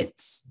okay.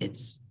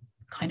 It's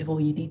kind of all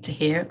you need to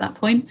hear at that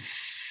point.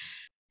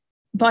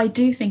 But I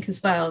do think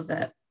as well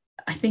that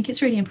I think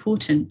it's really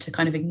important to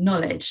kind of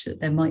acknowledge that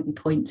there might be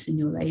points in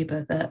your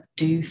labour that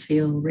do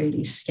feel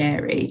really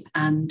scary.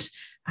 And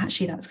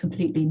actually that's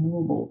completely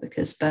normal,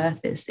 because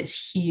birth is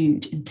this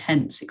huge,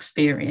 intense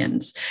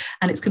experience.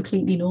 And it's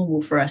completely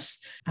normal for us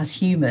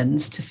as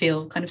humans to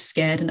feel kind of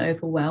scared and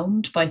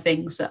overwhelmed by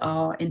things that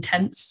are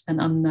intense and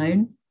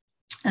unknown.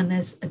 And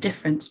there's a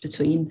difference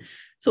between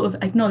sort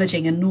of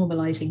acknowledging and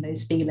normalizing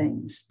those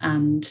feelings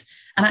and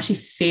actually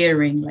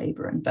fearing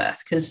labour and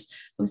birth, because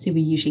obviously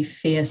we usually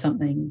fear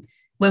something.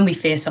 When we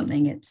fear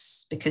something,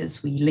 it's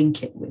because we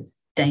link it with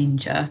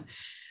danger.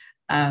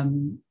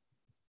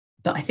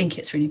 But I think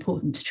it's really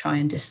important to try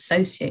and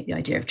disassociate the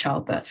idea of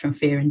childbirth from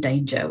fear and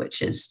danger,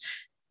 which is,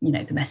 you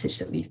know, the message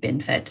that we've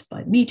been fed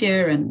by the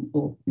media,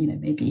 or, you know,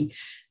 maybe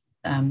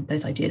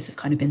those ideas have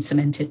kind of been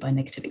cemented by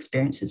negative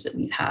experiences that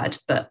we've had,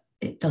 but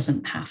it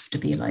doesn't have to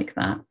be like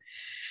that.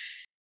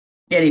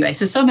 Anyway,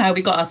 so somehow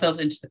we got ourselves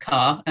into the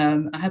car.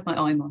 I had my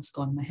eye mask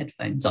on, my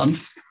headphones on.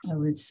 I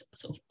was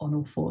sort of on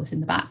all fours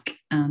in the back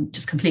and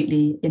just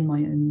completely in my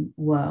own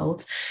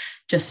world,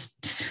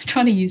 just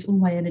trying to use all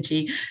my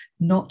energy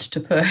not to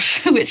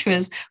push, which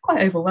was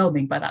quite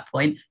overwhelming by that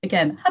point.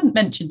 Again, I hadn't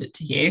mentioned it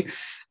to you,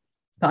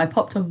 but I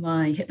popped on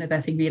my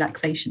hypnobirthing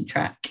relaxation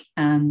track.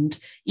 And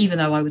even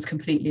though I was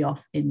completely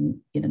off in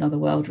another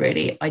world,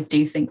 really, I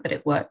do think that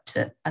it worked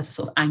as a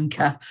sort of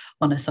anchor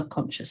on a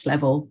subconscious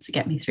level to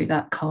get me through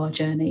that car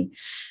journey.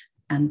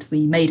 And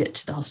we made it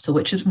to the hospital,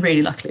 which was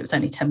really luckily, it was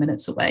only 10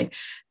 minutes away.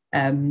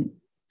 And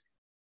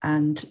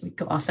we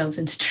got ourselves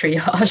into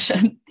triage.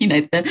 And, you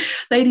know, the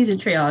ladies in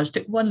triage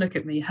took one look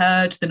at me,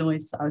 heard the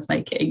noise that I was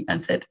making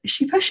and said, is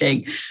she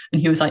pushing?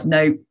 And he was like,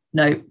 no,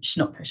 she's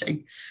not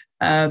pushing.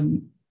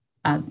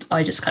 And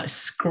I just kind of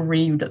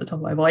screamed at the top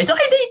of my voice, I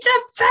need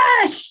to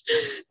push.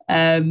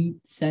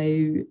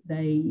 So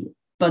they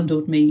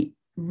bundled me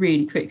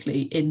really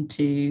quickly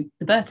into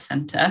the birth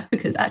centre,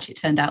 because actually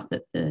it turned out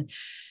that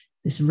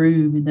this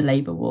room in the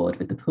labour ward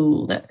with the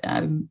pool that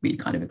we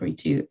kind of agreed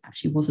to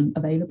actually wasn't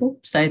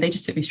available. So they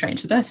just took me straight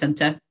into the birth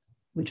centre,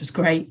 which was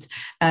great.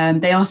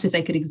 They asked if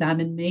they could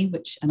examine me,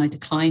 and I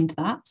declined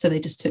that. So they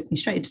just took me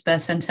straight into the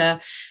birth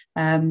centre.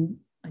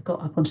 I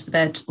got up onto the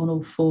bed on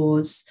all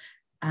fours.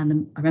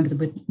 And I remember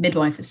the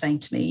midwife was saying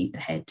to me, the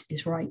head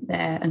is right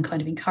there, and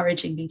kind of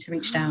encouraging me to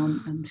reach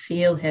down and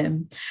feel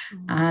him.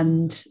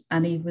 And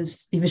he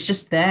was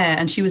just there,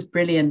 and she was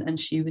brilliant. And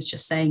she was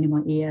just saying in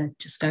my ear,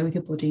 just go with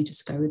your body,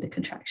 just go with the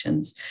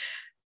contractions.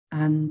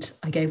 And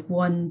I gave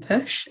one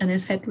push and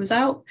his head was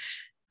out.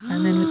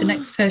 And then with the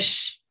next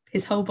push,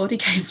 his whole body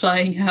came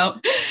flying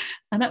out.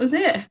 And that was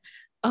it.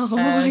 Oh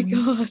my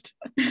God.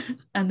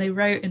 And they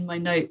wrote in my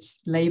notes,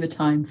 labour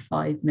time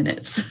 5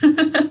 minutes.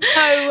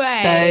 No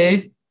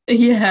way. So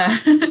yeah.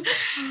 So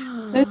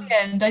in the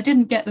end, I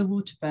didn't get the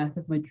water birth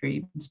of my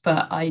dreams,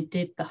 but I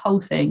did the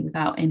whole thing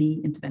without any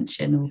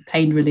intervention or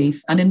pain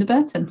relief, and in the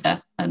birth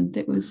centre, and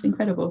it was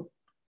incredible.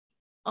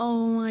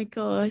 Oh my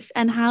gosh.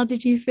 And how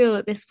did you feel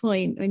at this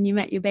point when you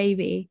met your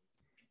baby?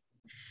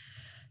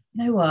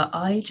 You know what?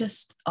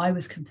 I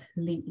was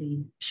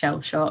completely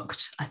shell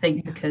shocked, I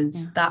think,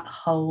 because that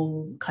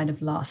whole kind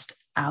of last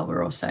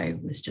hour or so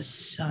was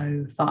just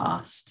so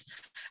fast.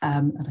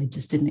 And I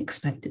just didn't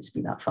expect it to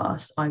be that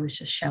fast. I was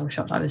just shell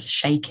shocked. I was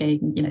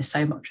shaking,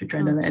 so much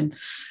adrenaline.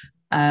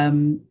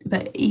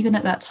 But even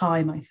at that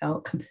time, I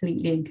felt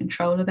completely in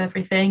control of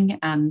everything.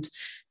 And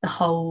the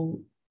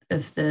whole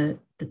of the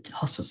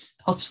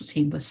hospital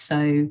team was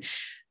so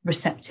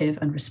receptive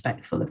and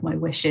respectful of my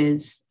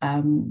wishes.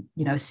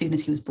 As soon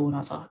as he was born,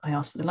 I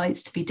asked for the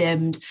lights to be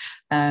dimmed.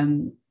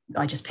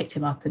 I just picked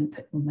him up and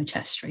put him on my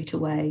chest straight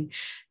away.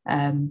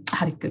 I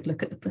had a good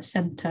look at the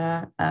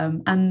placenta.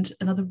 And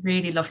another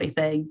really lovely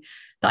thing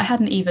that I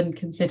hadn't even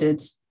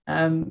considered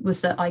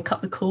was that I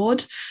cut the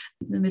cord.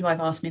 The midwife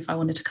asked me if I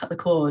wanted to cut the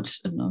cord,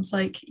 and I was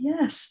like,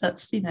 yes,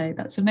 that's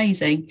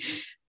amazing.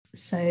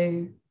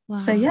 So wow.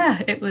 So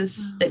yeah, it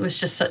was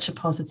just such a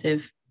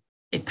positive,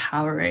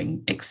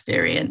 empowering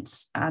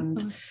experience,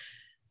 and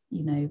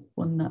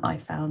one that I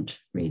found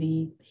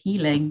really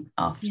healing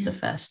after the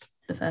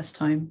first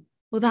time.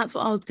 Well, that's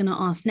what I was going to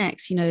ask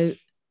next.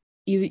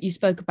 You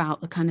spoke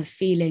about the kind of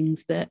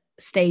feelings that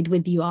stayed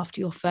with you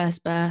after your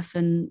first birth,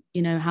 and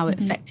how it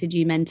affected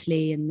you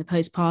mentally and the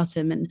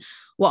postpartum. And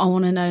what I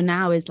want to know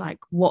now is, like,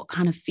 what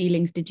kind of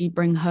feelings did you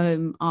bring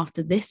home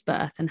after this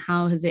birth, and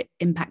how has it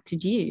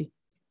impacted you?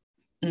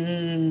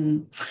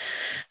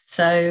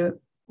 So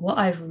what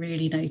I've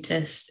really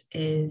noticed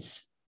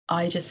is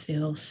I just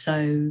feel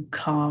so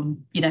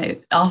calm,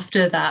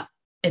 after that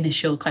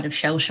initial kind of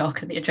shell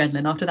shock and the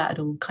adrenaline. After that had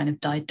all kind of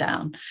died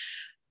down,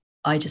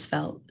 I just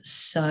felt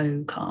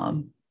so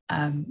calm,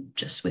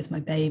 just with my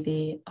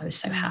baby. I was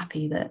so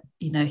happy that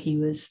he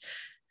was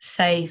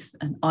safe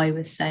and I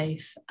was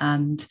safe,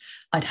 and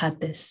I'd had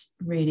this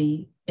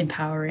really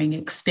empowering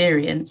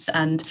experience.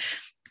 And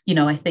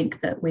I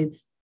think that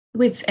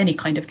with any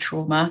kind of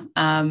trauma,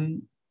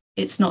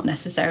 it's not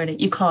necessarily,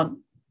 you can't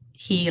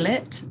heal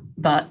it,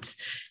 but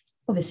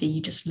obviously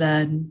you just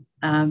learn.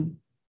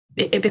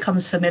 It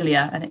becomes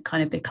familiar, and it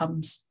kind of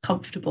becomes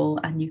comfortable,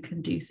 and you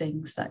can do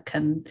things that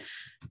can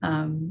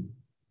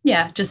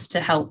just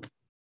to help,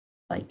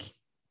 like,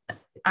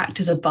 act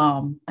as a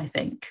balm, I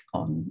think,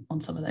 on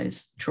some of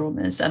those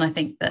traumas. And I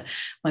think that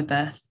my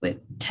birth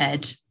with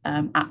Ted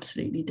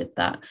absolutely did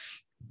that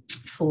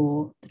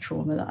for the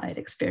trauma that I had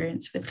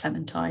experienced with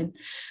Clementine,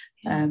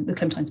 with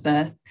Clementine's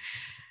birth.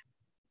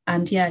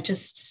 And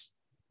just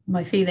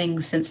my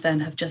feelings since then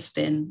have just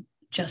been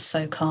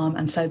so calm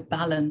and so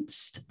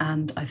balanced,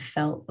 and I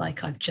felt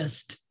like I've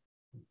just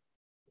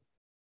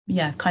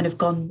kind of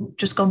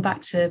gone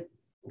back to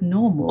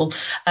normal,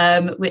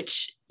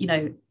 which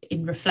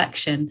in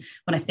reflection,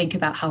 when I think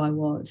about how I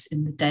was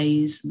in the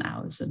days and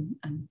hours and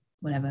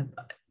whatever,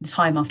 the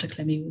time after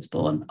Clemmy was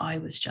born,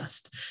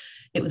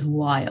 it was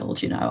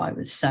wild. I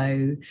was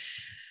so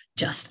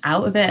just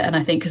out of it. And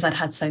I think because I'd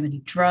had so many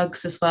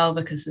drugs as well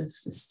because of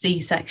the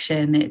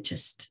C-section, it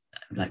just,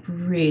 like,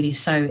 really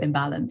so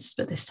imbalanced.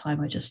 But this time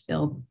I just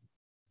feel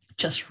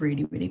just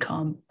really, really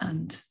calm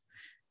and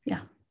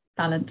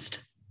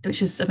balanced,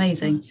 which is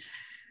amazing.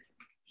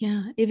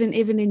 Yeah, even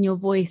in your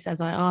voice,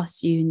 as I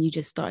asked you and you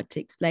just started to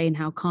explain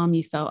how calm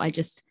you felt, I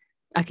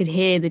could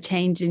hear the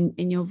change in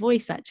your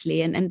voice,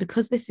 actually. And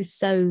because this is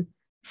so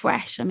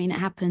fresh, I mean, it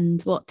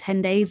happened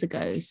 10 days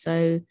ago,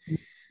 so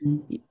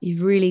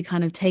you've really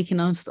kind of taken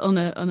us on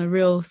a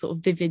real sort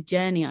of vivid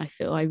journey. I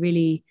feel I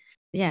really,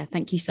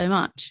 thank you so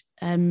much.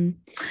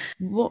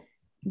 What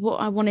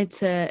I wanted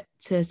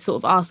to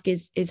sort of ask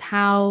is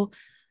how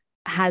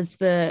has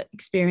the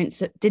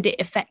experience, did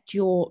it affect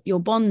your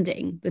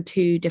bonding, the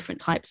two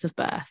different types of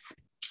birth?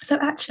 So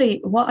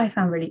actually, what I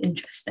found really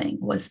interesting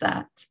was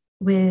that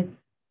with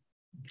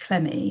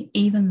Clemmy,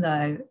 even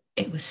though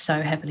it was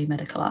so heavily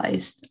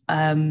medicalized,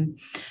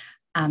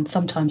 and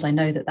sometimes I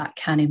know that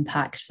can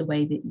impact the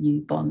way that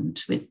you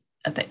bond with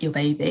your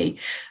baby,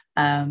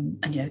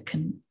 and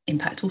can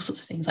impact all sorts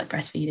of things like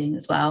breastfeeding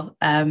as well.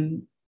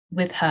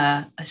 With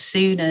her, as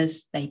soon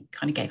as they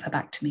kind of gave her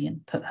back to me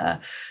and put her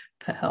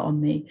on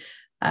me,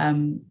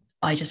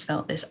 I just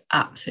felt this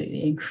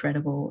absolutely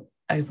incredible,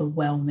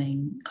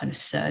 overwhelming kind of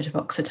surge of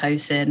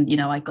oxytocin.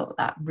 I got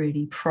that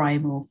really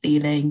primal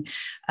feeling.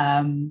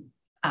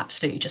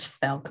 Absolutely just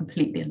fell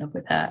completely in love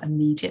with her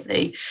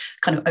immediately,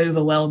 kind of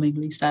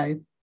overwhelmingly so.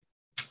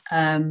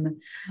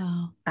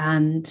 Wow.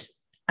 And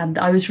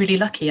I was really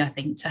lucky, I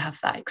think, to have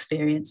that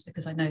experience,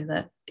 because I know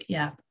that,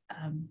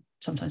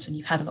 sometimes when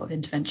you've had a lot of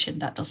intervention,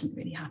 that doesn't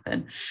really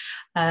happen.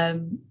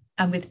 And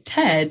with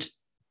Ted,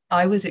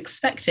 I was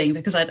expecting,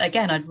 because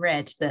I'd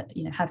read that,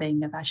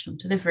 having a vaginal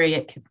delivery,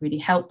 it could really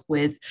help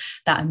with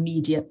that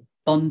immediate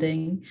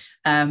bonding,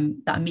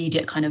 that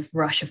immediate kind of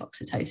rush of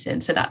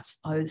oxytocin. So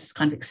I was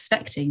kind of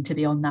expecting to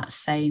be on that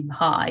same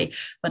high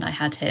when I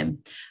had him.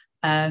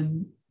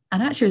 And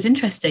actually it was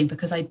interesting,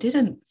 because I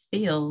didn't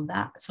feel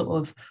that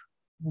sort of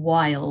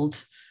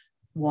wild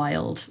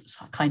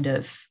kind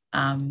of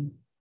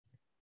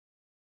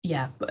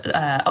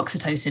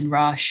oxytocin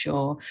rush,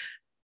 or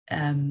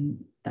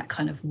that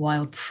kind of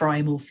wild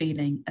primal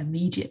feeling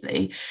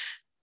immediately.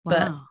 Wow.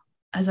 But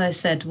as I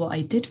said, what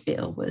I did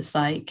feel was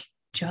like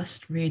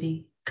just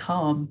really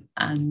calm.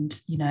 And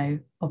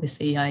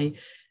obviously I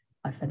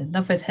fell in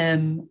love with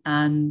him,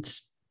 and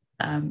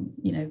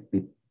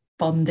we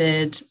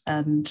bonded,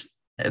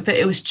 but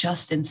it was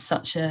just in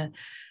such a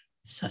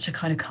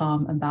kind of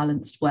calm and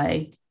balanced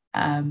way.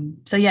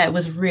 So yeah, it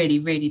was really,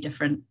 really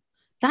different.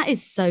 That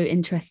is so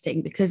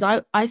interesting, because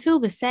I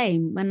feel the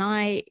same. When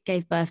I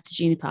gave birth to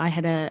Juniper, I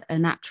had a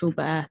natural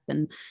birth,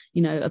 and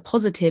a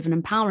positive and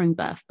empowering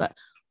birth. But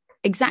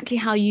exactly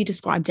how you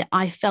described it,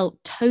 I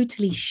felt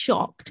totally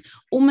shocked,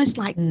 almost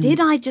like, did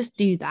I just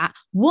do that?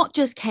 What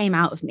just came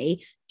out of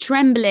me?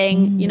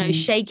 Trembling,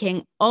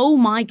 shaking. Oh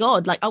my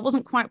God, like I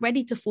wasn't quite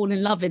ready to fall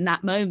in love in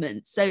that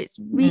moment. So it's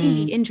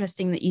really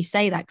interesting that you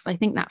say that, because I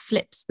think that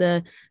flips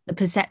the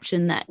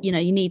perception that,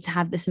 you need to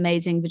have this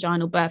amazing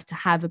vaginal birth to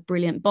have a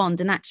brilliant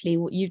bond. And actually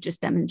what you've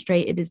just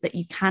demonstrated is that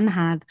you can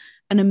have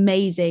an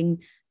amazing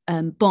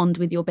bond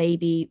with your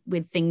baby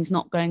with things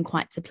not going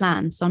quite to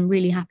plan. So I'm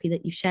really happy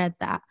that you shared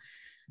that.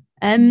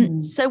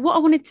 So what I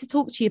wanted to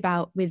talk to you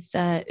about with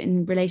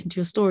in relation to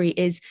your story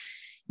is,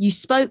 you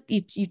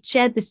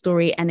shared this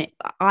story, and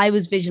I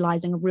was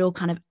visualizing a real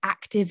kind of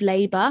active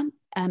labor,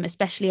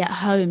 especially at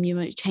home. You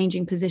were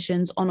changing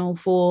positions on all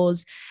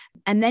fours.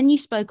 And then you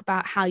spoke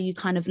about how you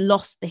kind of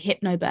lost the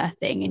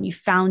hypnobirthing and you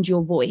found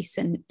your voice,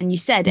 and you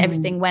said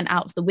everything went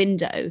out of the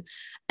window.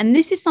 And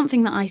this is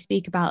something that I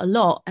speak about a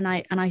lot. And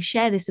I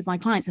share this with my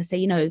clients. I say,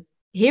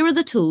 here are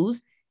the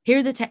tools, here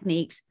are the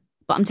techniques,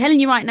 but I'm telling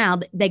you right now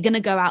that they're going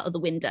to go out of the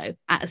window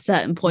at a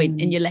certain point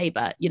in your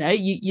labor.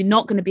 You're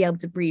not going to be able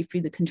to breathe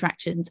through the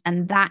contractions.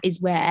 And that is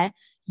where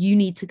you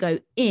need to go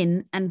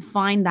in and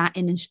find that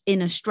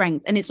inner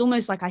strength. And it's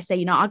almost like I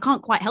say, I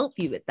can't quite help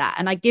you with that.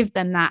 And I give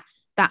them that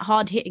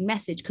hard hitting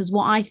message, because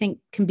what I think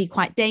can be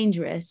quite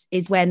dangerous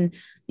is when,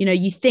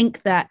 you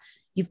think that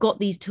you've got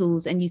these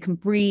tools and you can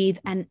breathe,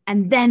 and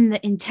then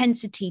the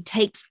intensity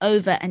takes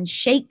over and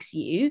shakes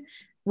you,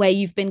 where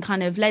you've been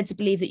kind of led to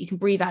believe that you can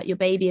breathe out your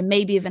baby and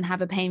maybe even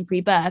have a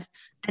pain-free birth.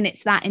 And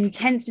it's that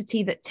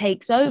intensity that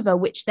takes over,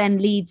 which then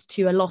leads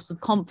to a loss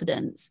of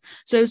confidence.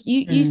 So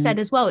you said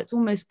as well, it's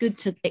almost good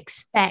to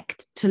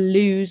expect to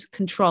lose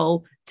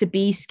control, to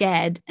be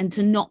scared, and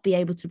to not be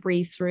able to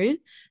breathe through.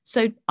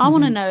 So I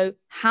want to know,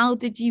 how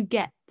did you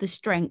get the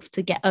strength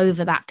to get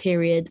over that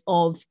period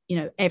of,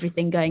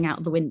 everything going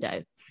out the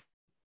window?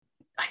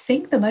 I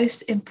think the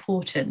most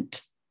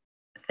important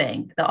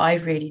thing that I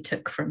really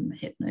took from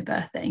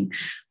hypnobirthing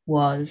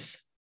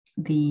was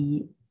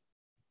the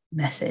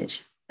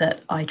message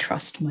that I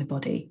trust my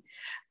body,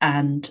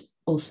 and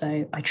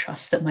also I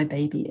trust that my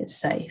baby is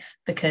safe.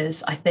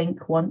 Because I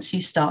think once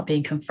you start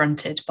being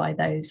confronted by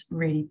those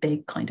really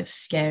big kind of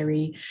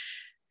scary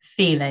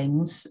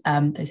feelings,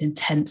 those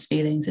intense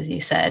feelings, as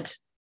you said,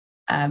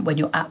 when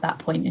you're at that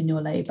point in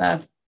your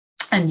labor,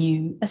 and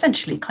you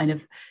essentially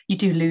you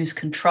do lose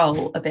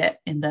control a bit,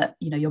 in that,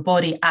 your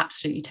body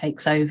absolutely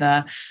takes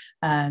over.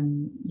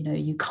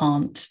 You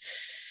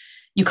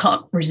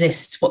can't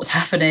resist what's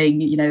happening.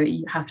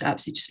 You have to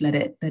absolutely just let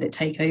it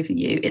take over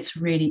you. It's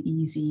really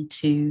easy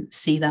to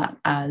see that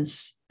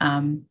as,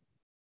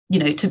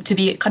 to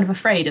be kind of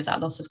afraid of that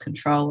loss of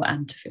control,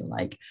 and to feel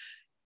like,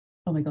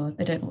 oh my God,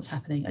 I don't know what's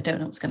happening. I don't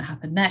know what's going to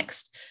happen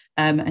next,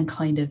 and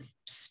kind of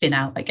spin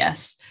out, I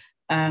guess.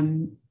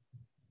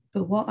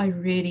 But what I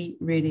really,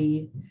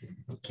 really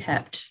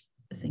kept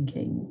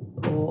thinking,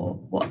 or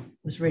what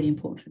was really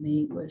important for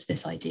me, was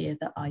this idea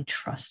that I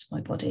trust my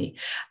body,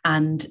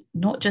 and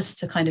not just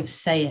to kind of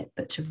say it,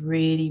 but to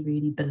really,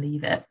 really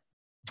believe it.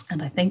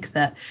 And I think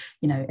that,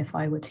 if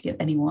I were to give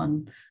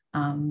anyone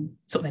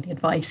sort of any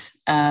advice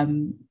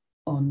on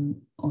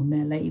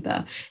their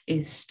labor,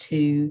 is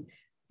to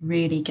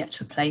really get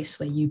to a place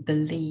where you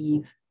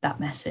believe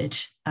that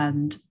message,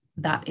 and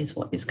that is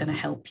what is going to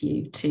help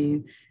you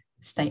to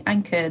stay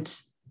anchored,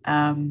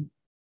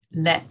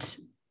 let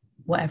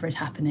whatever is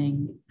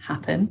happening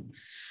happen,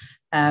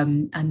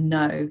 and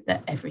know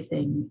that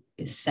everything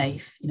is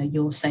safe.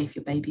 You're safe,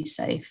 your baby's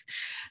safe.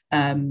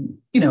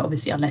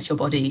 Obviously, unless your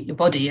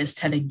body is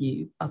telling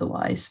you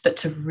otherwise, but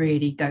to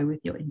really go with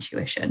your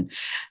intuition.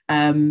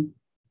 And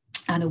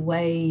a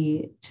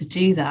way to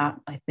do that,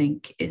 I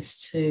think,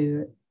 is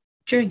to,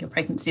 during your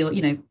pregnancy, or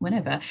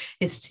whenever,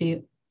 is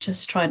to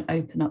just try and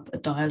open up a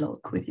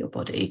dialogue with your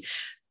body.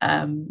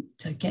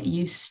 So get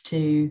used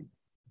to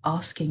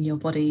asking your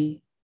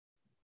body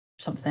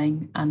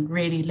something and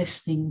really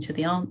listening to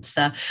the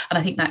answer. And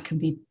I think that can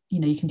be,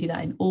 you can do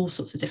that in all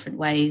sorts of different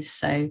ways.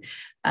 So,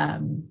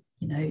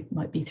 it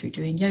might be through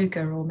doing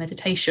yoga or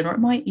meditation, or it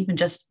might even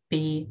just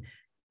be,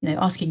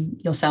 asking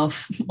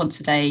yourself once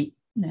a day,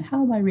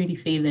 how am I really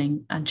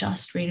feeling? And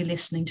just really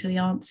listening to the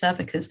answer,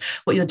 because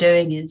what you're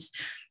doing is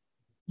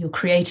you're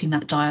creating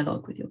that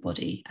dialogue with your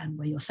body, and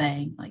where you're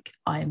saying, like,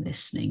 I am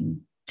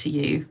listening to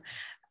you.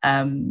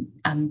 And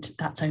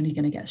that's only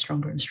going to get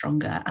stronger and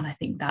stronger. And I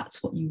think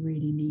that's what you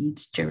really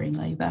need during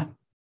labour.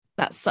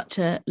 That's such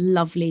a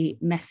lovely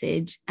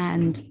message,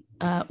 and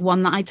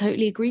one that I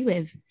totally agree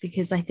with,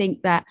 because I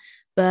think that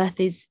birth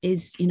is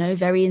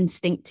very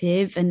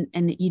instinctive,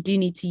 and you do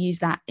need to use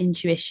that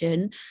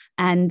intuition,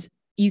 and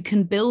you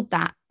can build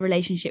that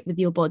relationship with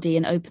your body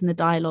and open the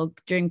dialogue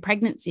during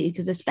pregnancy,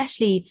 because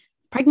especially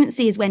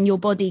pregnancy is when your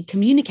body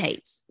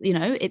communicates,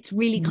 it's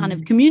really kind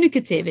of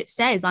communicative. It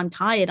says, I'm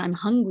tired, I'm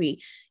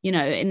hungry,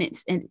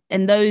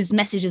 and those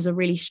messages are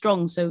really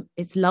strong. So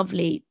it's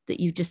lovely that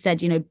you've just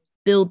said,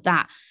 build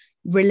that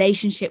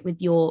relationship with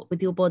your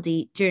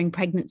body during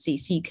pregnancy,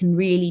 so you can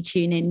really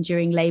tune in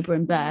during labor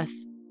and birth.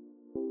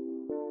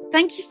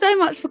 Thank you so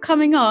much for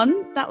coming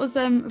on. That was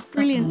a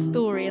brilliant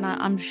story, and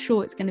I'm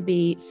sure it's going to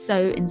be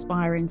so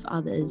inspiring for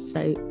others.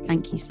 So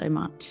thank you so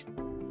much.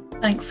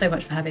 Thanks so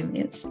much for having me.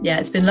 It's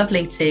been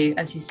lovely to,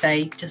 as you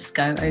say, just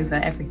go over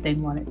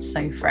everything while it's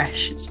so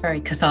fresh. It's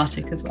very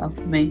cathartic as well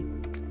for me.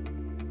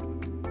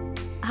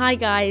 Hi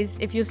guys,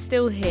 if you're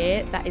still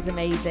here, that is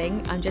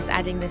amazing. I'm just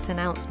adding this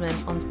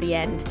announcement onto the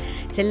end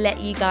to let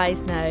you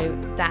guys know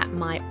that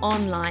my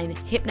online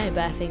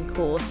hypnobirthing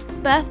course,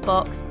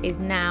 Birthbox, is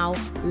now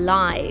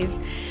live.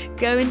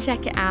 Go and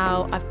check it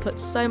out. I've put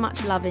so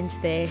much love into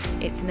this.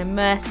 It's an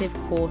immersive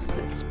course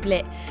that's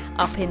split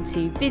up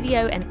into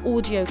video and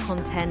audio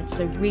content,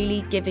 so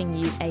really giving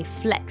you a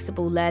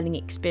flexible learning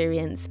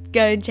experience.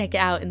 Go and check it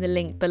out in the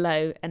link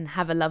below, and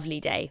have a lovely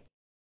day.